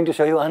 I'm going to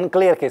show you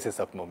unclear cases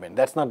of movement.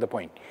 That's not the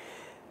point.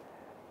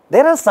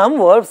 There are some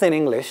verbs in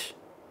English,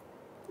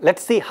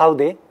 let's see how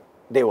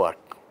they work.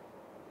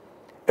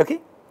 Okay?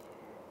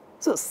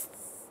 So,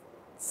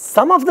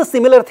 some of the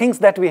similar things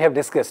that we have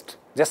discussed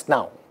just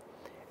now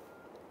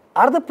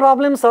are the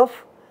problems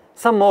of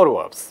some more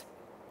verbs,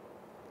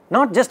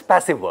 not just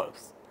passive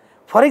verbs.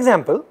 For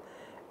example,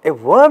 a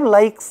verb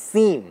like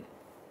seem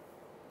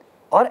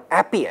or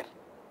appear,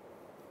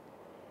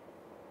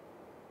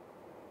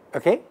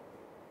 okay,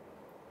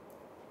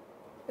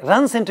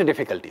 runs into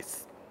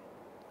difficulties,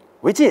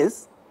 which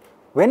is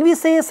when we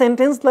say a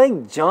sentence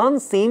like John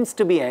seems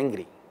to be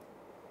angry,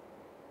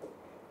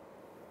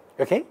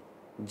 okay,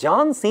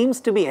 John seems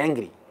to be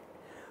angry.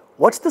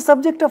 What's the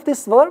subject of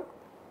this verb?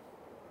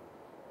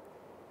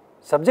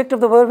 Subject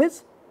of the verb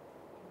is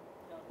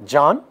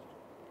John.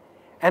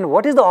 And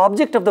what is the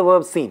object of the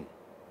verb seem?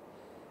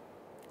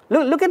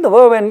 Look at the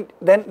verb and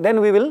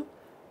then we will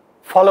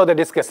follow the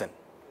discussion.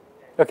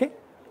 Okay?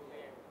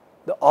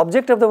 The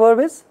object of the verb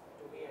is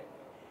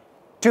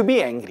to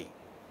be angry.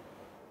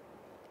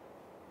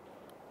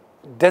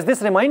 Does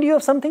this remind you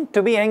of something?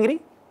 To be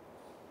angry?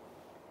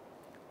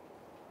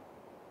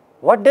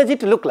 What does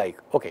it look like?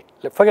 Okay,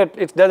 forget,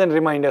 it doesn't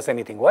remind us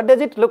anything. What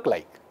does it look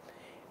like?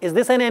 Is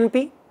this an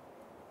NP?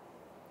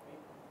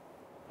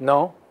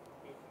 No.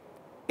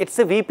 It's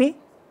a VP?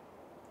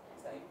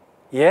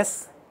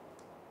 Yes.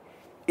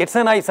 It's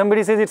an I.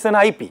 Somebody says it's an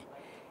IP.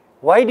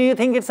 Why do you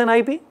think it's an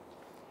IP?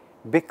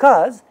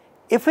 Because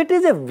if it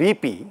is a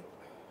VP,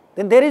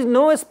 then there is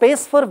no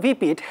space for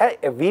VP.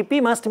 A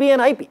VP must be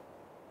an IP.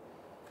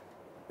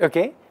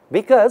 Okay?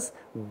 Because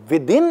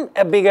within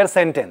a bigger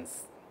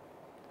sentence,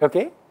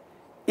 Okay?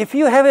 If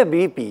you have a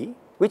BP,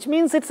 which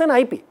means it's an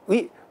IP.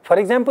 For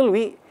example,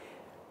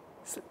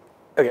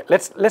 okay,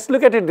 let's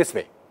look at it this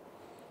way.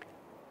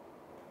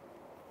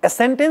 A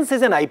sentence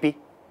is an IP.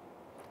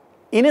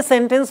 In a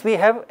sentence, we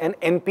have an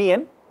NP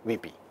and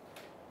VP.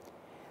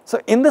 So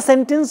in the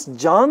sentence,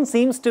 John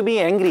seems to be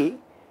angry.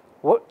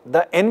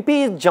 The NP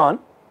is John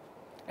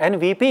and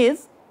VP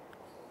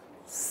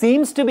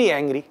seems to be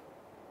angry,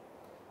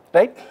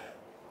 right?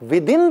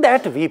 Within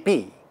that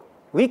VP,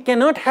 we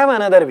cannot have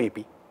another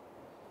VP.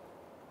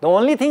 The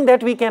only thing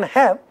that we can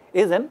have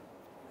is an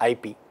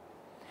IP.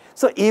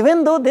 So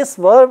even though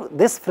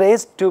this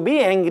phrase to be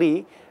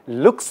angry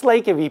looks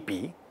like a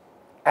VP,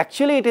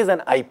 actually it is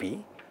an IP,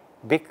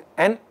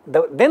 and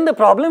then the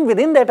problem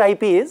within that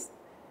IP is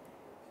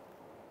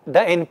the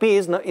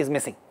NP is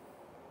missing.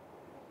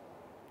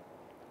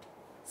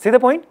 See the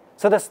point?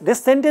 So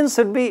this sentence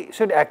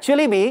should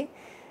actually be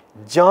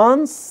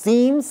John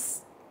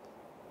seems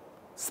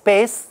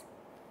space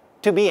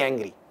to be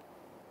angry.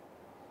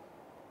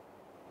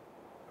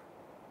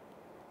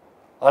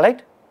 All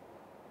right?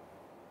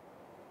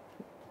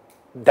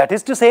 That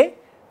is to say,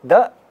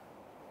 the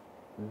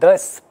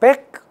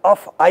spec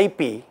of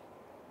IP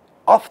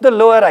of the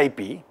lower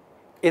IP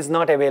is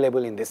not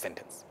available in this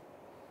sentence.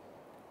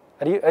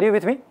 Are you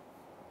with me?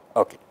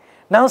 Okay.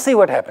 Now see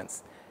what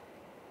happens.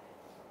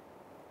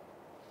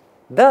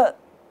 The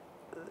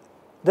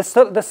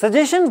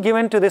suggestion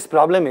given to this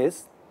problem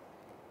is,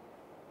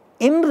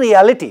 in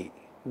reality,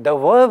 the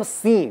verb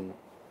seem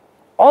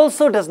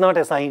also does not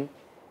assign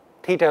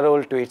theta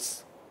role to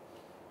its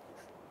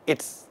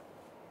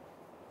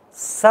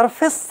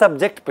surface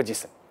subject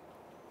position.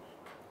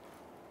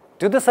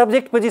 To the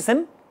subject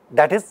position,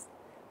 that is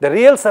the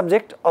real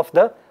subject of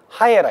the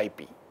higher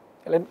IP.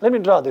 Let me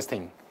draw this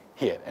thing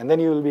here, and then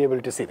you will be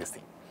able to see this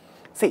thing.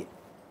 See,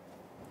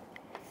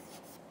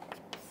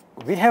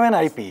 we have an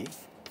IP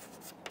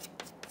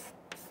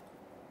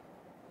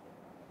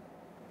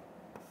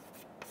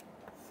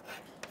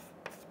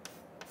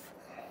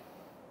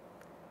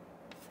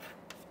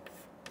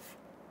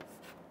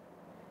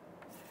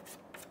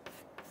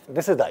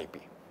this is the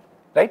IP,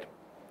 right?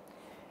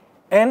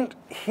 And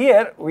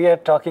here we are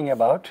talking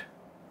about,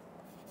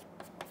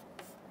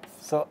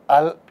 so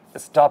I'll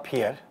stop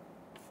here.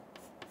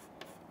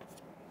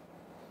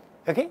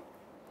 Okay?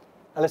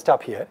 I'll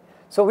stop here.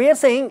 So we are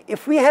saying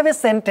if we have a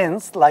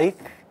sentence like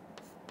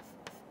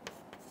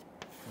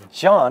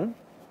John,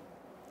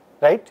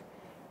 right,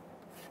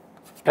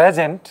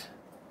 present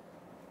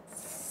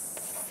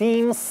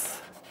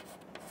seems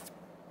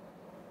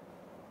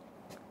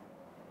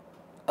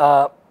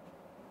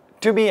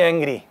to be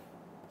angry.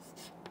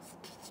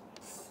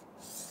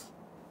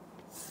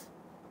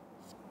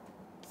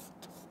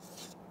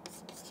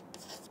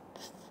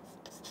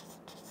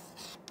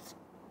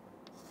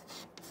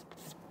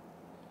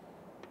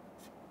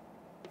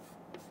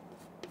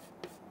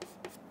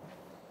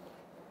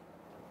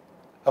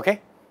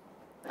 Okay?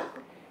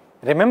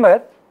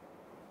 Remember,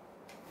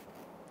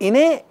 in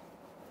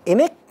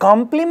a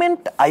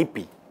complement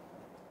IP,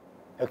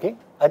 okay,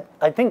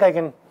 I think I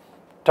can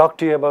talk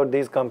to you about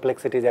these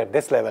complexities at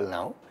this level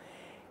now.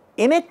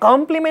 In a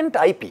complement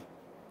IP,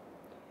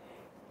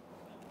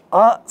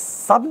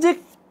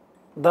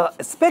 the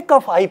spec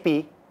of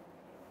IP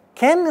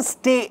can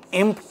stay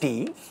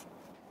empty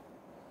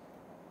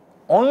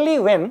only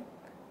when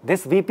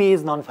this VP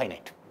is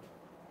non-finite.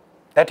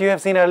 That you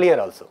have seen earlier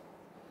also.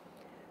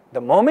 The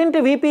moment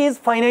a VP is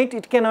finite,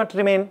 it cannot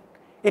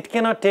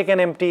take an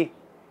empty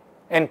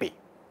NP.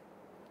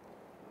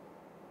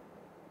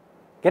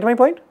 Get my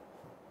point?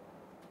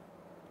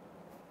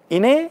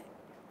 In a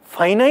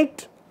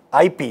finite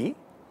IP,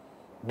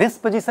 this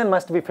position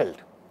must be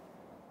filled.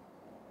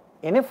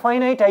 In a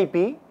finite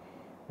IP,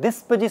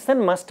 this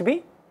position must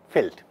be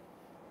filled.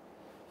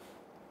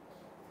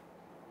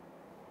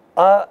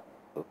 A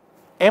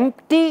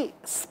empty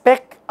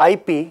spec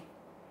IP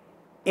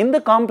in the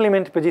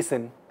complement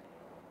position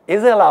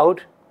is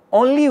allowed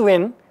only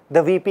when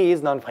the VP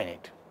is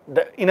non-finite.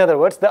 In other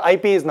words, the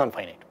IP is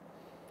non-finite.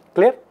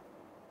 Clear?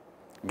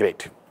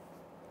 Great.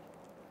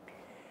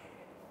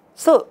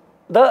 So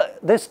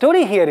the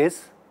story here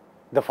is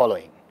the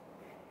following.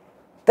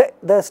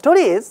 The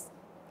story is,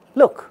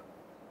 look,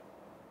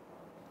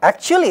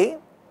 actually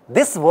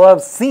this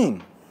verb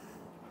seem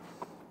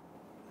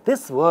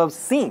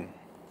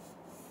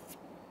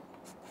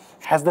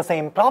has the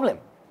same problem,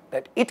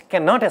 that it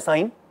cannot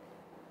assign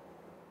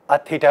a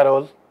theta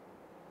role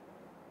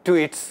to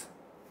its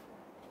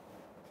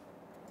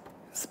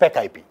spec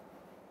IP.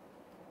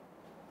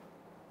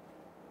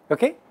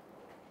 Okay?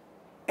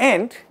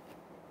 And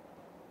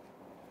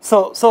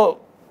so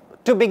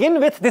to begin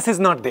with, this is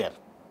not there.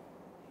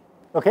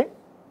 Okay?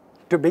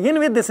 To begin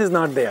with, this is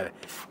not there.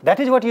 That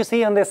is what you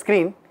see on the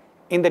screen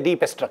in the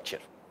deep structure.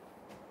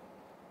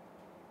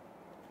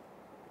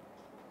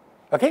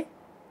 Okay?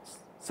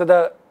 So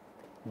the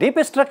deep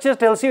structure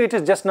tells you it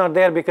is just not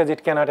there because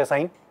it cannot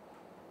assign.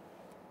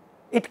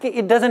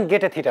 It doesn't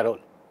get a theta role.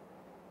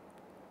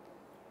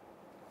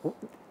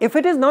 If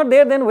it is not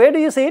there, then where do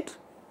you see it?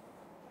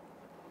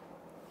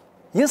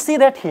 You see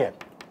that here,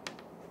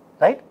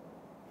 right?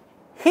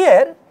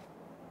 Here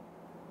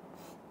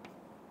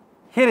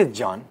is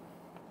John.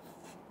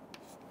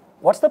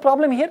 What's the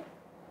problem here?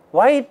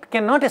 Why it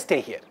cannot stay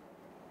here?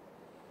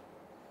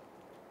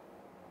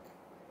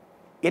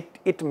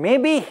 It may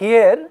be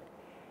here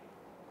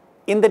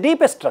in the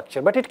deepest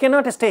structure, but it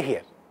cannot stay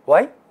here.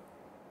 Why?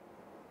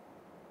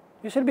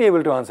 You should be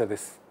able to answer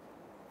this.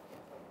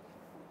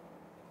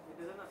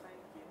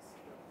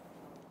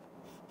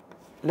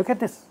 Look at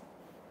this.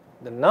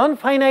 The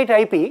non-finite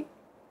IP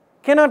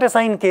cannot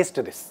assign case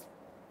to this.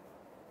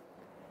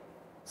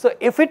 So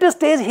if it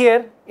stays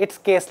here, it's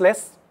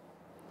caseless,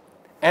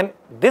 and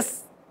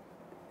this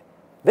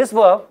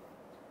verb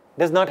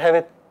does not have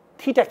a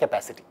theta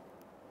capacity.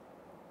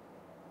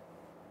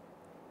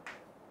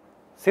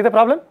 See the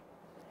problem?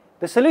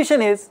 The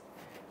solution is,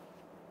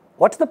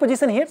 what's the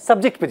position here?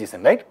 Subject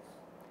position, right?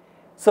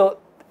 So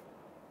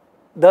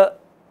the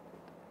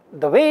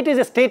way it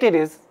is stated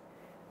is,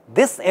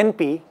 this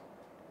NP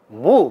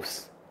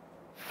moves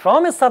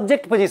from a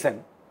subject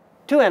position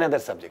to another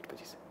subject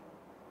position.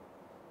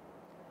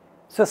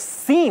 So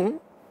seem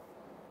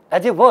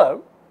as a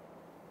verb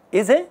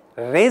is a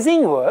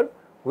raising verb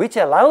which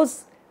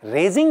allows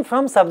raising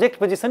from subject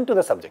position to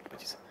the subject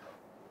position.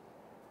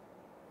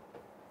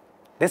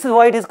 This is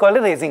why it is called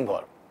a raising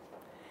verb.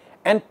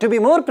 And to be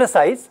more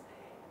precise,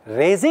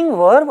 raising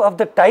verb of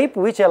the type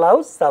which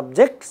allows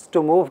subjects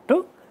to move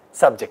to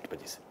subject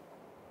position.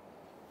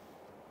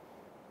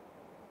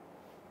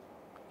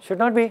 Should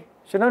not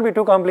be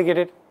too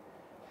complicated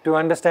to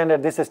understand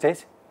at this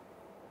stage.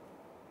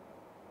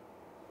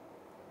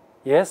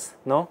 Yes?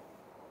 No?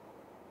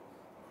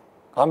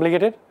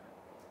 Complicated?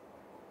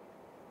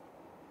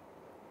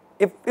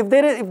 If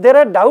there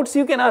are doubts,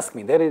 you can ask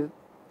me.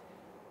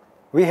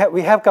 We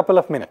have couple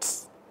of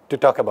minutes to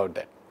talk about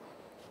that.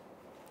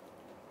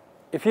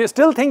 If you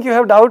still think you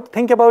have doubt,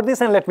 think about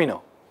this and let me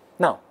know.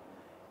 Now,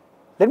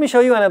 let me show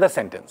you another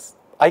sentence.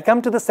 I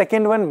come to the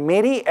second one.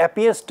 Mary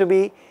appears to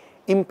be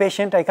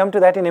impatient. I come to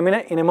that in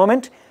a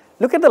moment.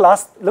 Look at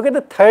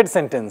the third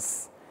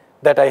sentence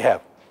that I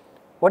have.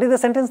 What is the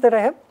sentence that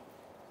I have?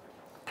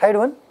 Third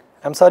one.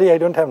 I'm sorry, I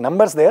don't have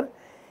numbers there.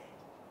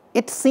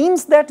 It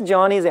seems that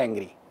John is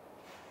angry.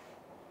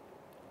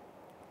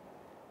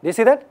 Do you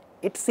see that?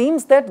 It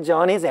seems that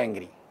John is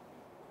angry.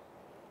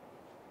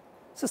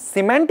 So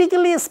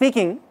semantically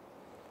speaking,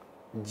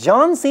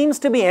 John seems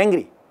to be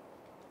angry,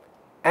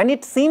 and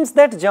it seems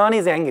that John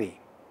is angry.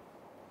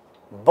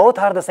 Both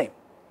are the same.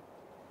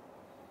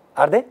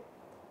 Are they?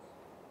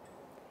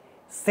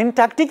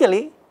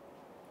 Syntactically,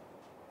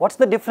 what's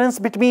the difference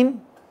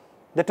between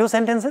the two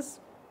sentences?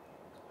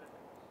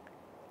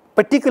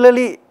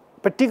 Particularly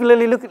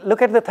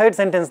look at the third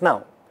sentence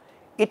now.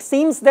 It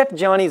seems that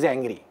John is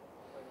angry.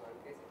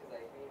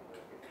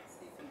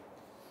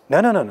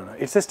 No.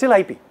 It's still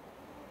IP.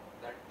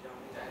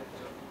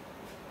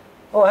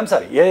 Oh, I'm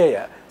sorry.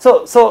 Yeah.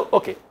 So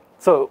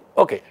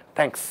okay.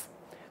 Thanks.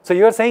 So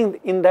you are saying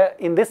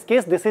in this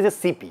case this is a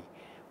CP,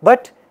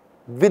 but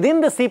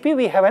within the CP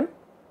we have an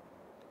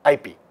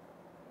IP,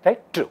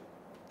 right? True.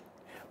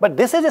 But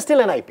this is still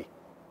an IP.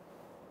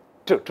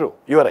 True.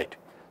 You are right.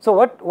 So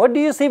what do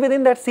you see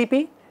within that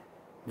CP?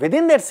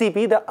 Within that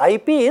CP, the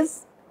IP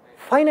is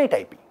finite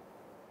IP.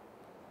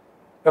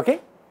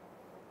 Okay?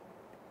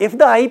 If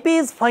the IP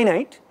is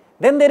finite,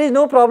 then there is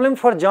no problem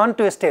for John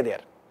to stay there.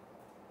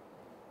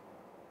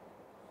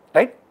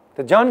 Right?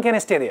 So John can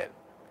stay there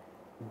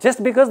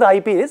just because the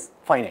IP is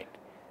finite.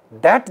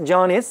 That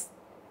John is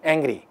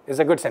angry is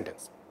a good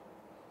sentence.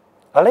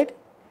 Alright?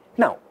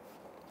 Now,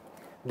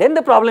 then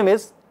the problem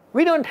is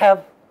we don't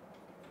have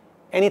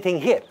anything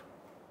here.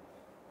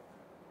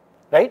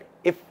 Right?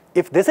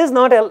 If this is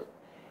not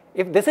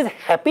if this is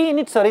happy in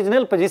its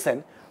original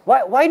position,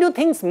 why do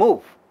things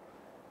move?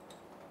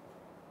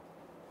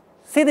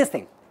 See this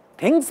thing.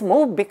 Things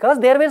move because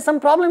there were some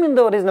problem in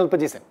the original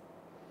position.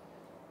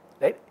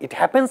 Right? It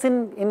happens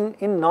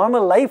in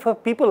normal life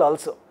of people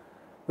also.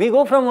 We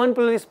go from one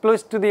place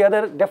to the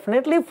other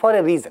definitely for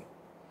a reason.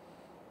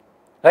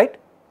 Right?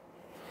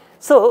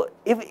 So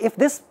if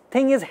this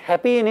thing is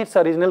happy in its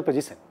original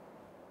position,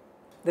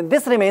 then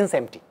this remains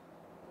empty.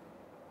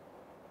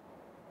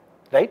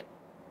 Right?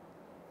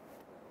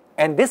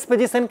 And this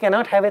position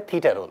cannot have a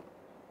theta role.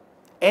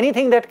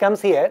 Anything that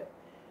comes here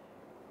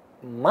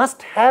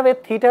must have a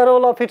theta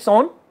role of its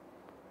own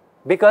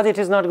because it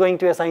is not going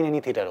to assign any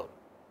theta role.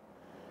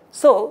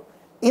 So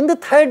in the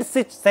third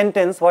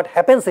sentence, what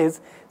happens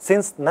is,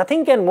 since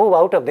nothing can move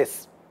out of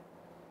this,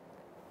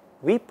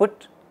 we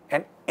put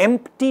an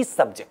empty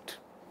subject,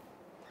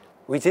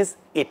 which is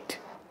it.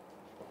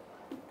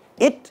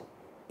 It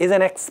is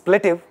an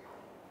expletive,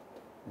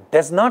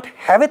 does not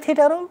have a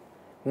theta role,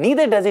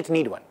 neither does it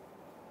need one.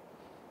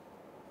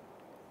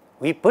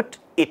 We put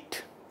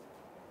it.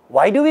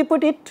 Why do we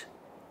put it?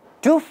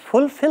 To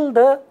fulfill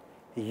the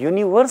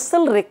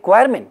universal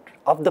requirement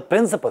of the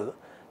principle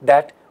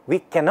that we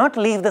cannot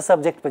leave the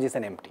subject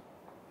position empty.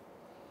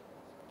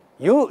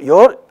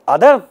 Your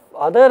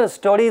other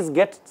stories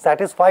get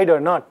satisfied or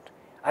not,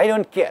 I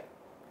don't care.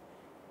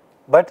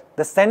 but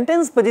the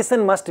sentence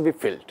position must be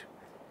filled.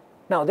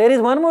 Now, there is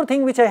one more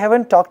thing which I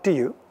haven't talked to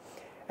you,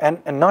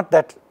 and not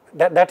that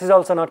is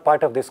also not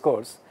part of this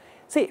course.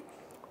 See,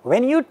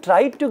 when you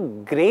try to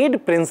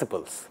grade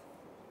principles,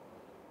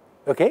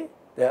 okay,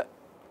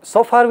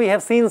 so far we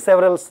have seen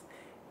several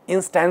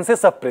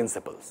instances of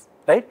principles,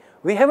 right?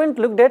 We haven't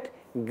looked at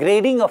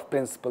grading of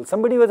principles.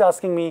 Somebody was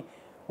asking me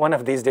one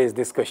of these days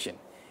this question,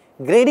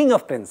 grading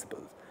of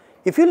principles.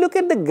 If you look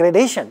at the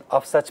gradation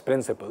of such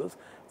principles,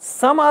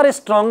 some are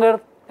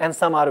stronger and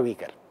some are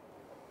weaker.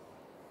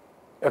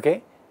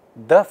 Okay?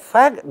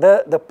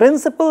 The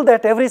principle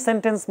that every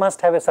sentence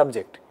must have a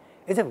subject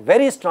is a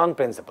very strong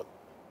principle.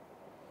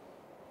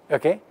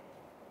 Okay?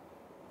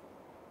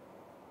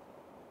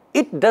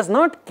 It does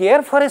not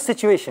care for a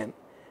situation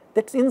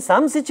that in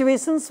some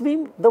situations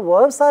the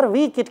verbs are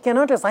weak, it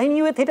cannot assign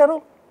you a theta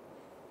role.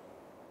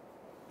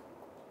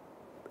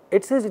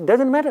 It says it does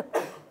not matter,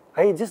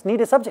 I just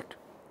need a subject.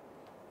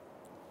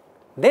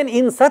 Then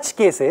in such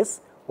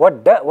cases,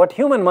 what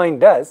human mind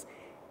does,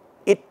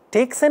 it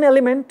takes an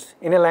element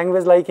in a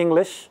language like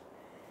English,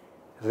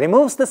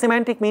 removes the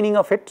semantic meaning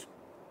of it,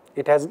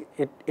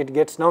 it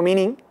gets no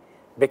meaning,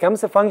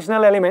 becomes a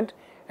functional element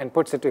and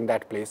puts it in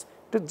that place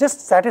to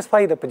just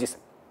satisfy the position.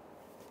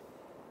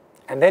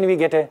 And then we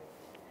get a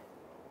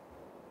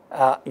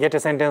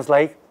sentence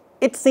like,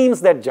 it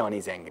seems that John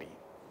is angry.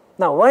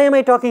 Now, why am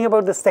I talking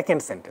about the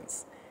second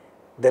sentence?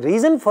 The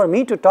reason for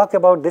me to talk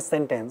about this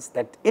sentence,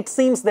 that it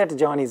seems that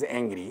John is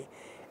angry,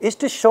 is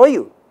to show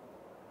you,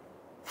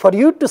 for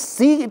you to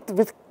see it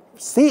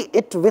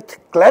with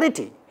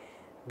clarity,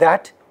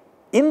 that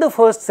in the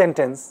first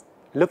sentence,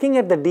 looking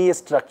at the D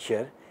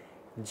structure,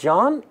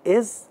 John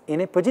is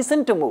in a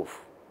position to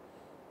move,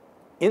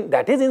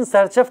 that is in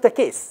search of the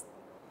case,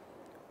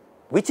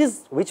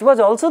 which was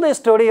also the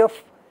story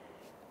of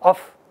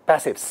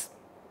passives.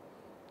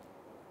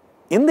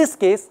 In this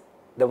case,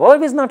 the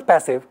verb is not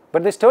passive,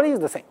 but the story is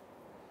the same.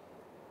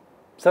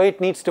 So it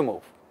needs to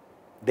move.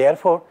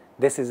 Therefore,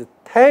 this is a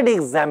third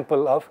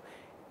example of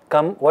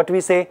what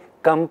we say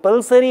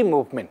compulsory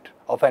movement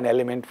of an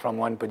element from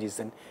one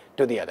position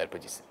to the other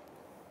position.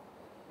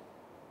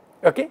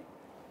 Okay?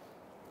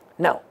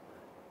 Now,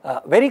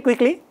 very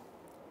quickly,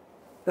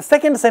 the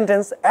second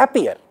sentence,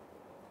 appear,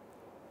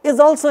 is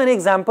also an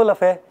example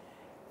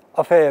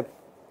of a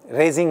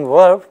raising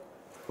verb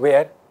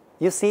where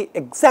you see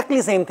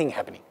exactly same thing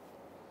happening.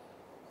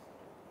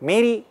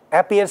 Mary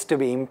appears to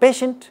be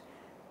impatient.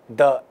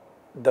 The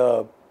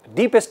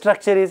deep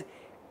structure is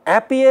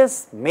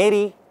appears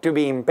Mary to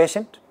be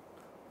impatient.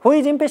 Who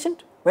is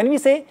impatient? When we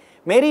say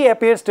Mary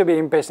appears to be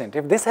impatient,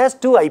 if this has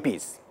two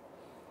IPs,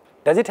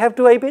 does it have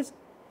two IPs?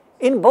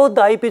 In both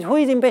the IPs, who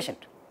is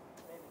impatient?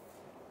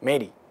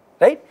 Mary,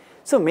 right?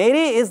 So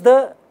Mary is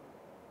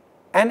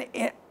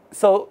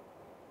so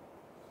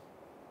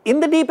in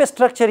the deep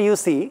structure you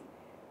see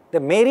the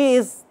Mary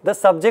is the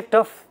subject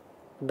of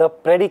the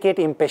predicate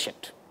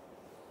impatient,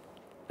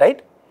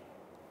 right?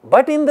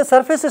 But in the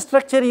surface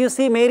structure you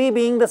see Mary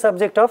being the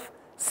subject of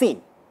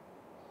seen.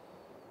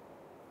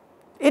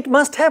 It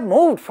must have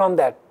moved from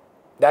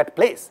that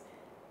place.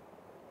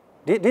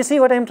 Do you see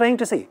what I am trying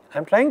to say? I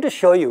am trying to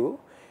show you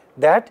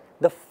that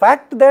the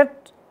fact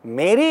that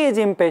Mary is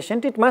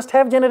impatient, it must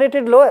have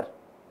generated lower,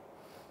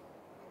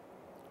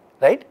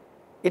 right?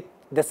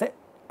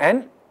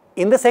 And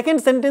in the second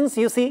sentence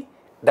you see,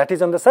 that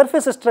is on the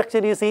surface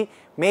structure you see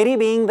Mary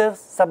being the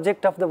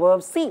subject of the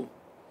verb seen.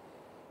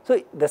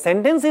 So the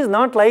sentence is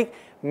not like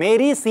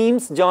Mary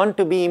seems John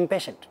to be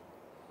impatient.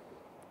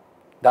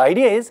 The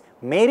idea is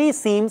Mary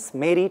seems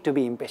Mary to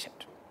be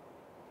impatient,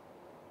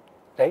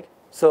 right?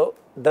 So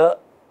the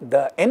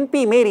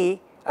NP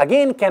Mary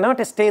again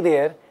cannot stay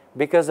there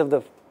because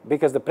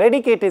the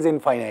predicate is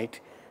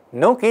infinite,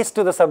 no case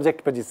to the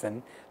subject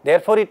position,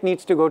 therefore it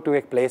needs to go to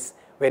a place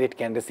where it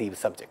can receive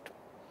subject.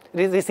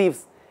 It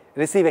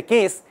receive a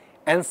case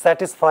and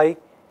satisfy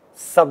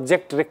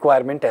subject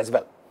requirement as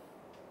well.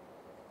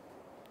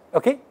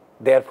 Okay?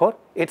 Therefore,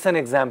 it is an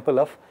example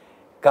of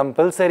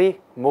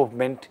compulsory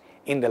movement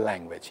in the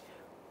language.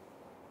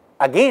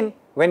 Again,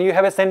 when you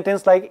have a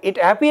sentence like, it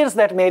appears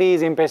that Mary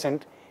is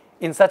impatient,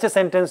 in such a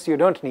sentence you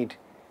don't need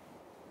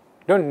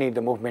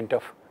the movement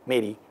of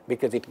Mary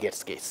because it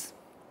gets case.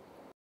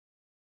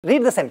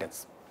 Read the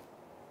sentence.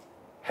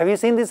 Have you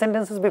seen these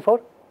sentences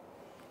before?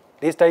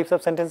 These types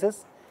of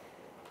sentences?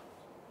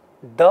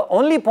 The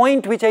only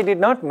point which I did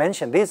not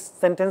mention, these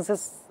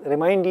sentences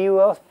remind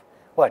you of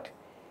what?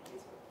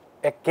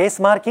 A case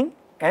marking,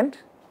 and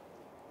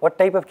what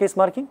type of case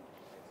marking?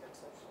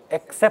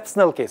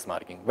 Exceptional case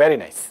marking. Very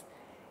nice.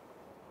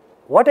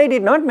 What I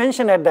did not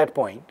mention at that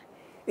point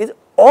is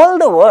all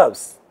the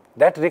verbs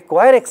that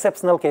require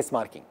exceptional case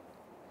marking,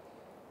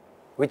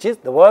 which is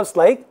the verbs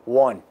like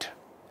want,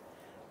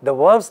 the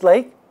verbs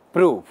like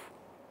prove.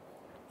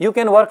 You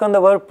can work on the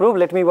verb prove,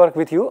 let me work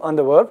with you on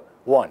the verb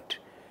want.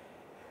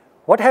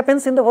 What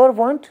happens in the verb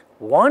want?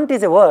 Want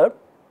is a verb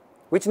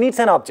which needs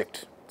an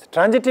object. It's a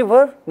transitive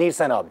verb,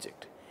 needs an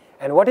object.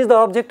 And what is the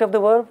object of the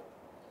verb?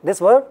 This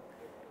verb?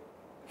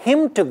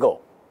 Him to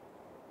go,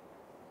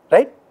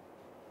 right?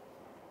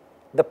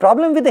 The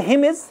problem with the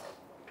him is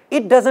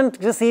it doesn't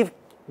receive,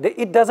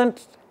 it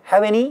doesn't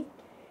have any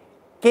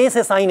case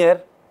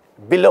assigner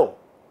below,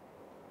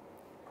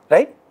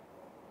 right?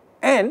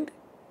 And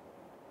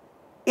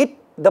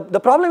the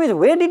problem is,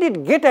 where did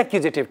it get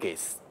accusative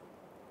case?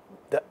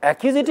 The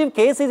accusative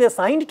case is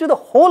assigned to the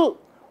whole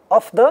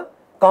of the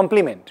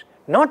complement,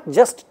 not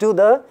just to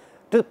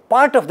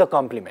part of the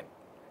complement.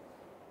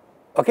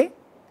 Okay?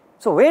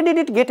 So where did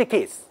it get a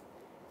case?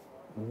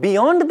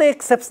 Beyond the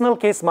exceptional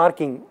case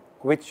marking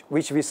which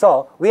we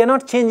saw, we are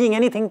not changing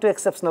anything to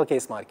exceptional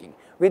case marking.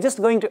 We are just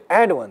going to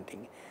add one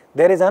thing.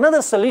 There is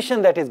another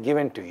solution that is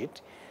given to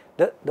it.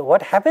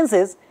 What happens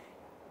is,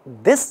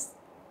 this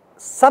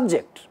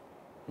subject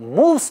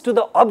moves to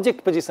the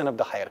object position of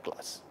the higher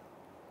clause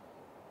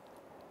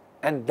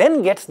and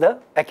then gets the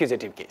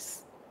accusative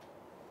case.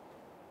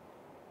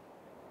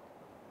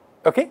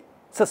 Okay?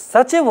 So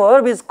such a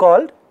verb is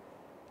called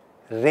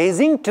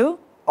raising to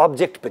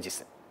object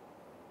position.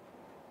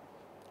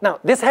 Now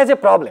this has a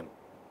problem.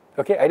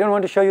 Okay, I don't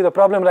want to show you the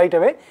problem right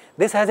away.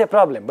 This has a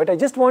problem, but I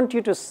just want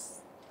to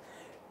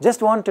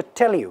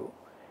tell you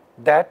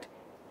that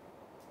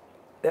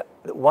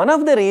one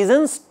of the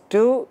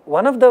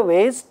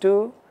ways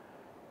to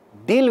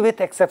deal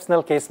with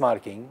exceptional case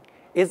marking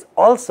is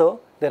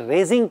also the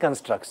raising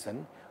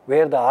construction,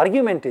 where the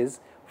argument is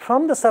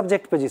from the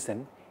subject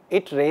position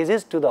it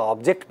raises to the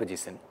object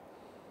position,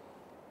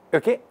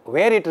 okay,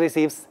 where it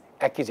receives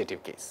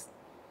accusative case.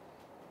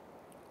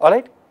 All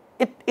right,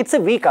 it's a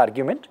weak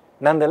argument.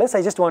 Nonetheless,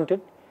 I just wanted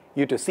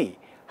you to see.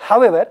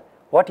 However,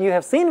 what you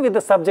have seen with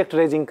the subject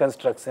raising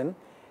construction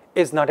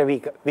is not a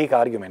weak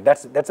argument.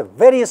 That's a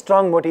very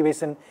strong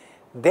motivation.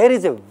 There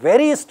is a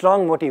very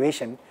strong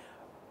motivation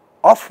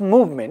of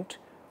movement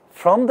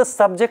from the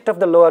subject of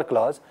the lower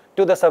clause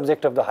to the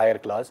subject of the higher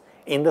clause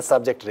in the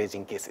subject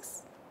raising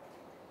cases.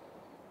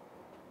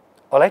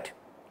 All right.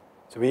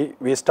 So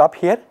we stop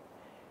here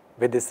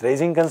with this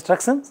raising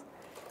constructions,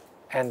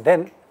 and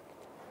then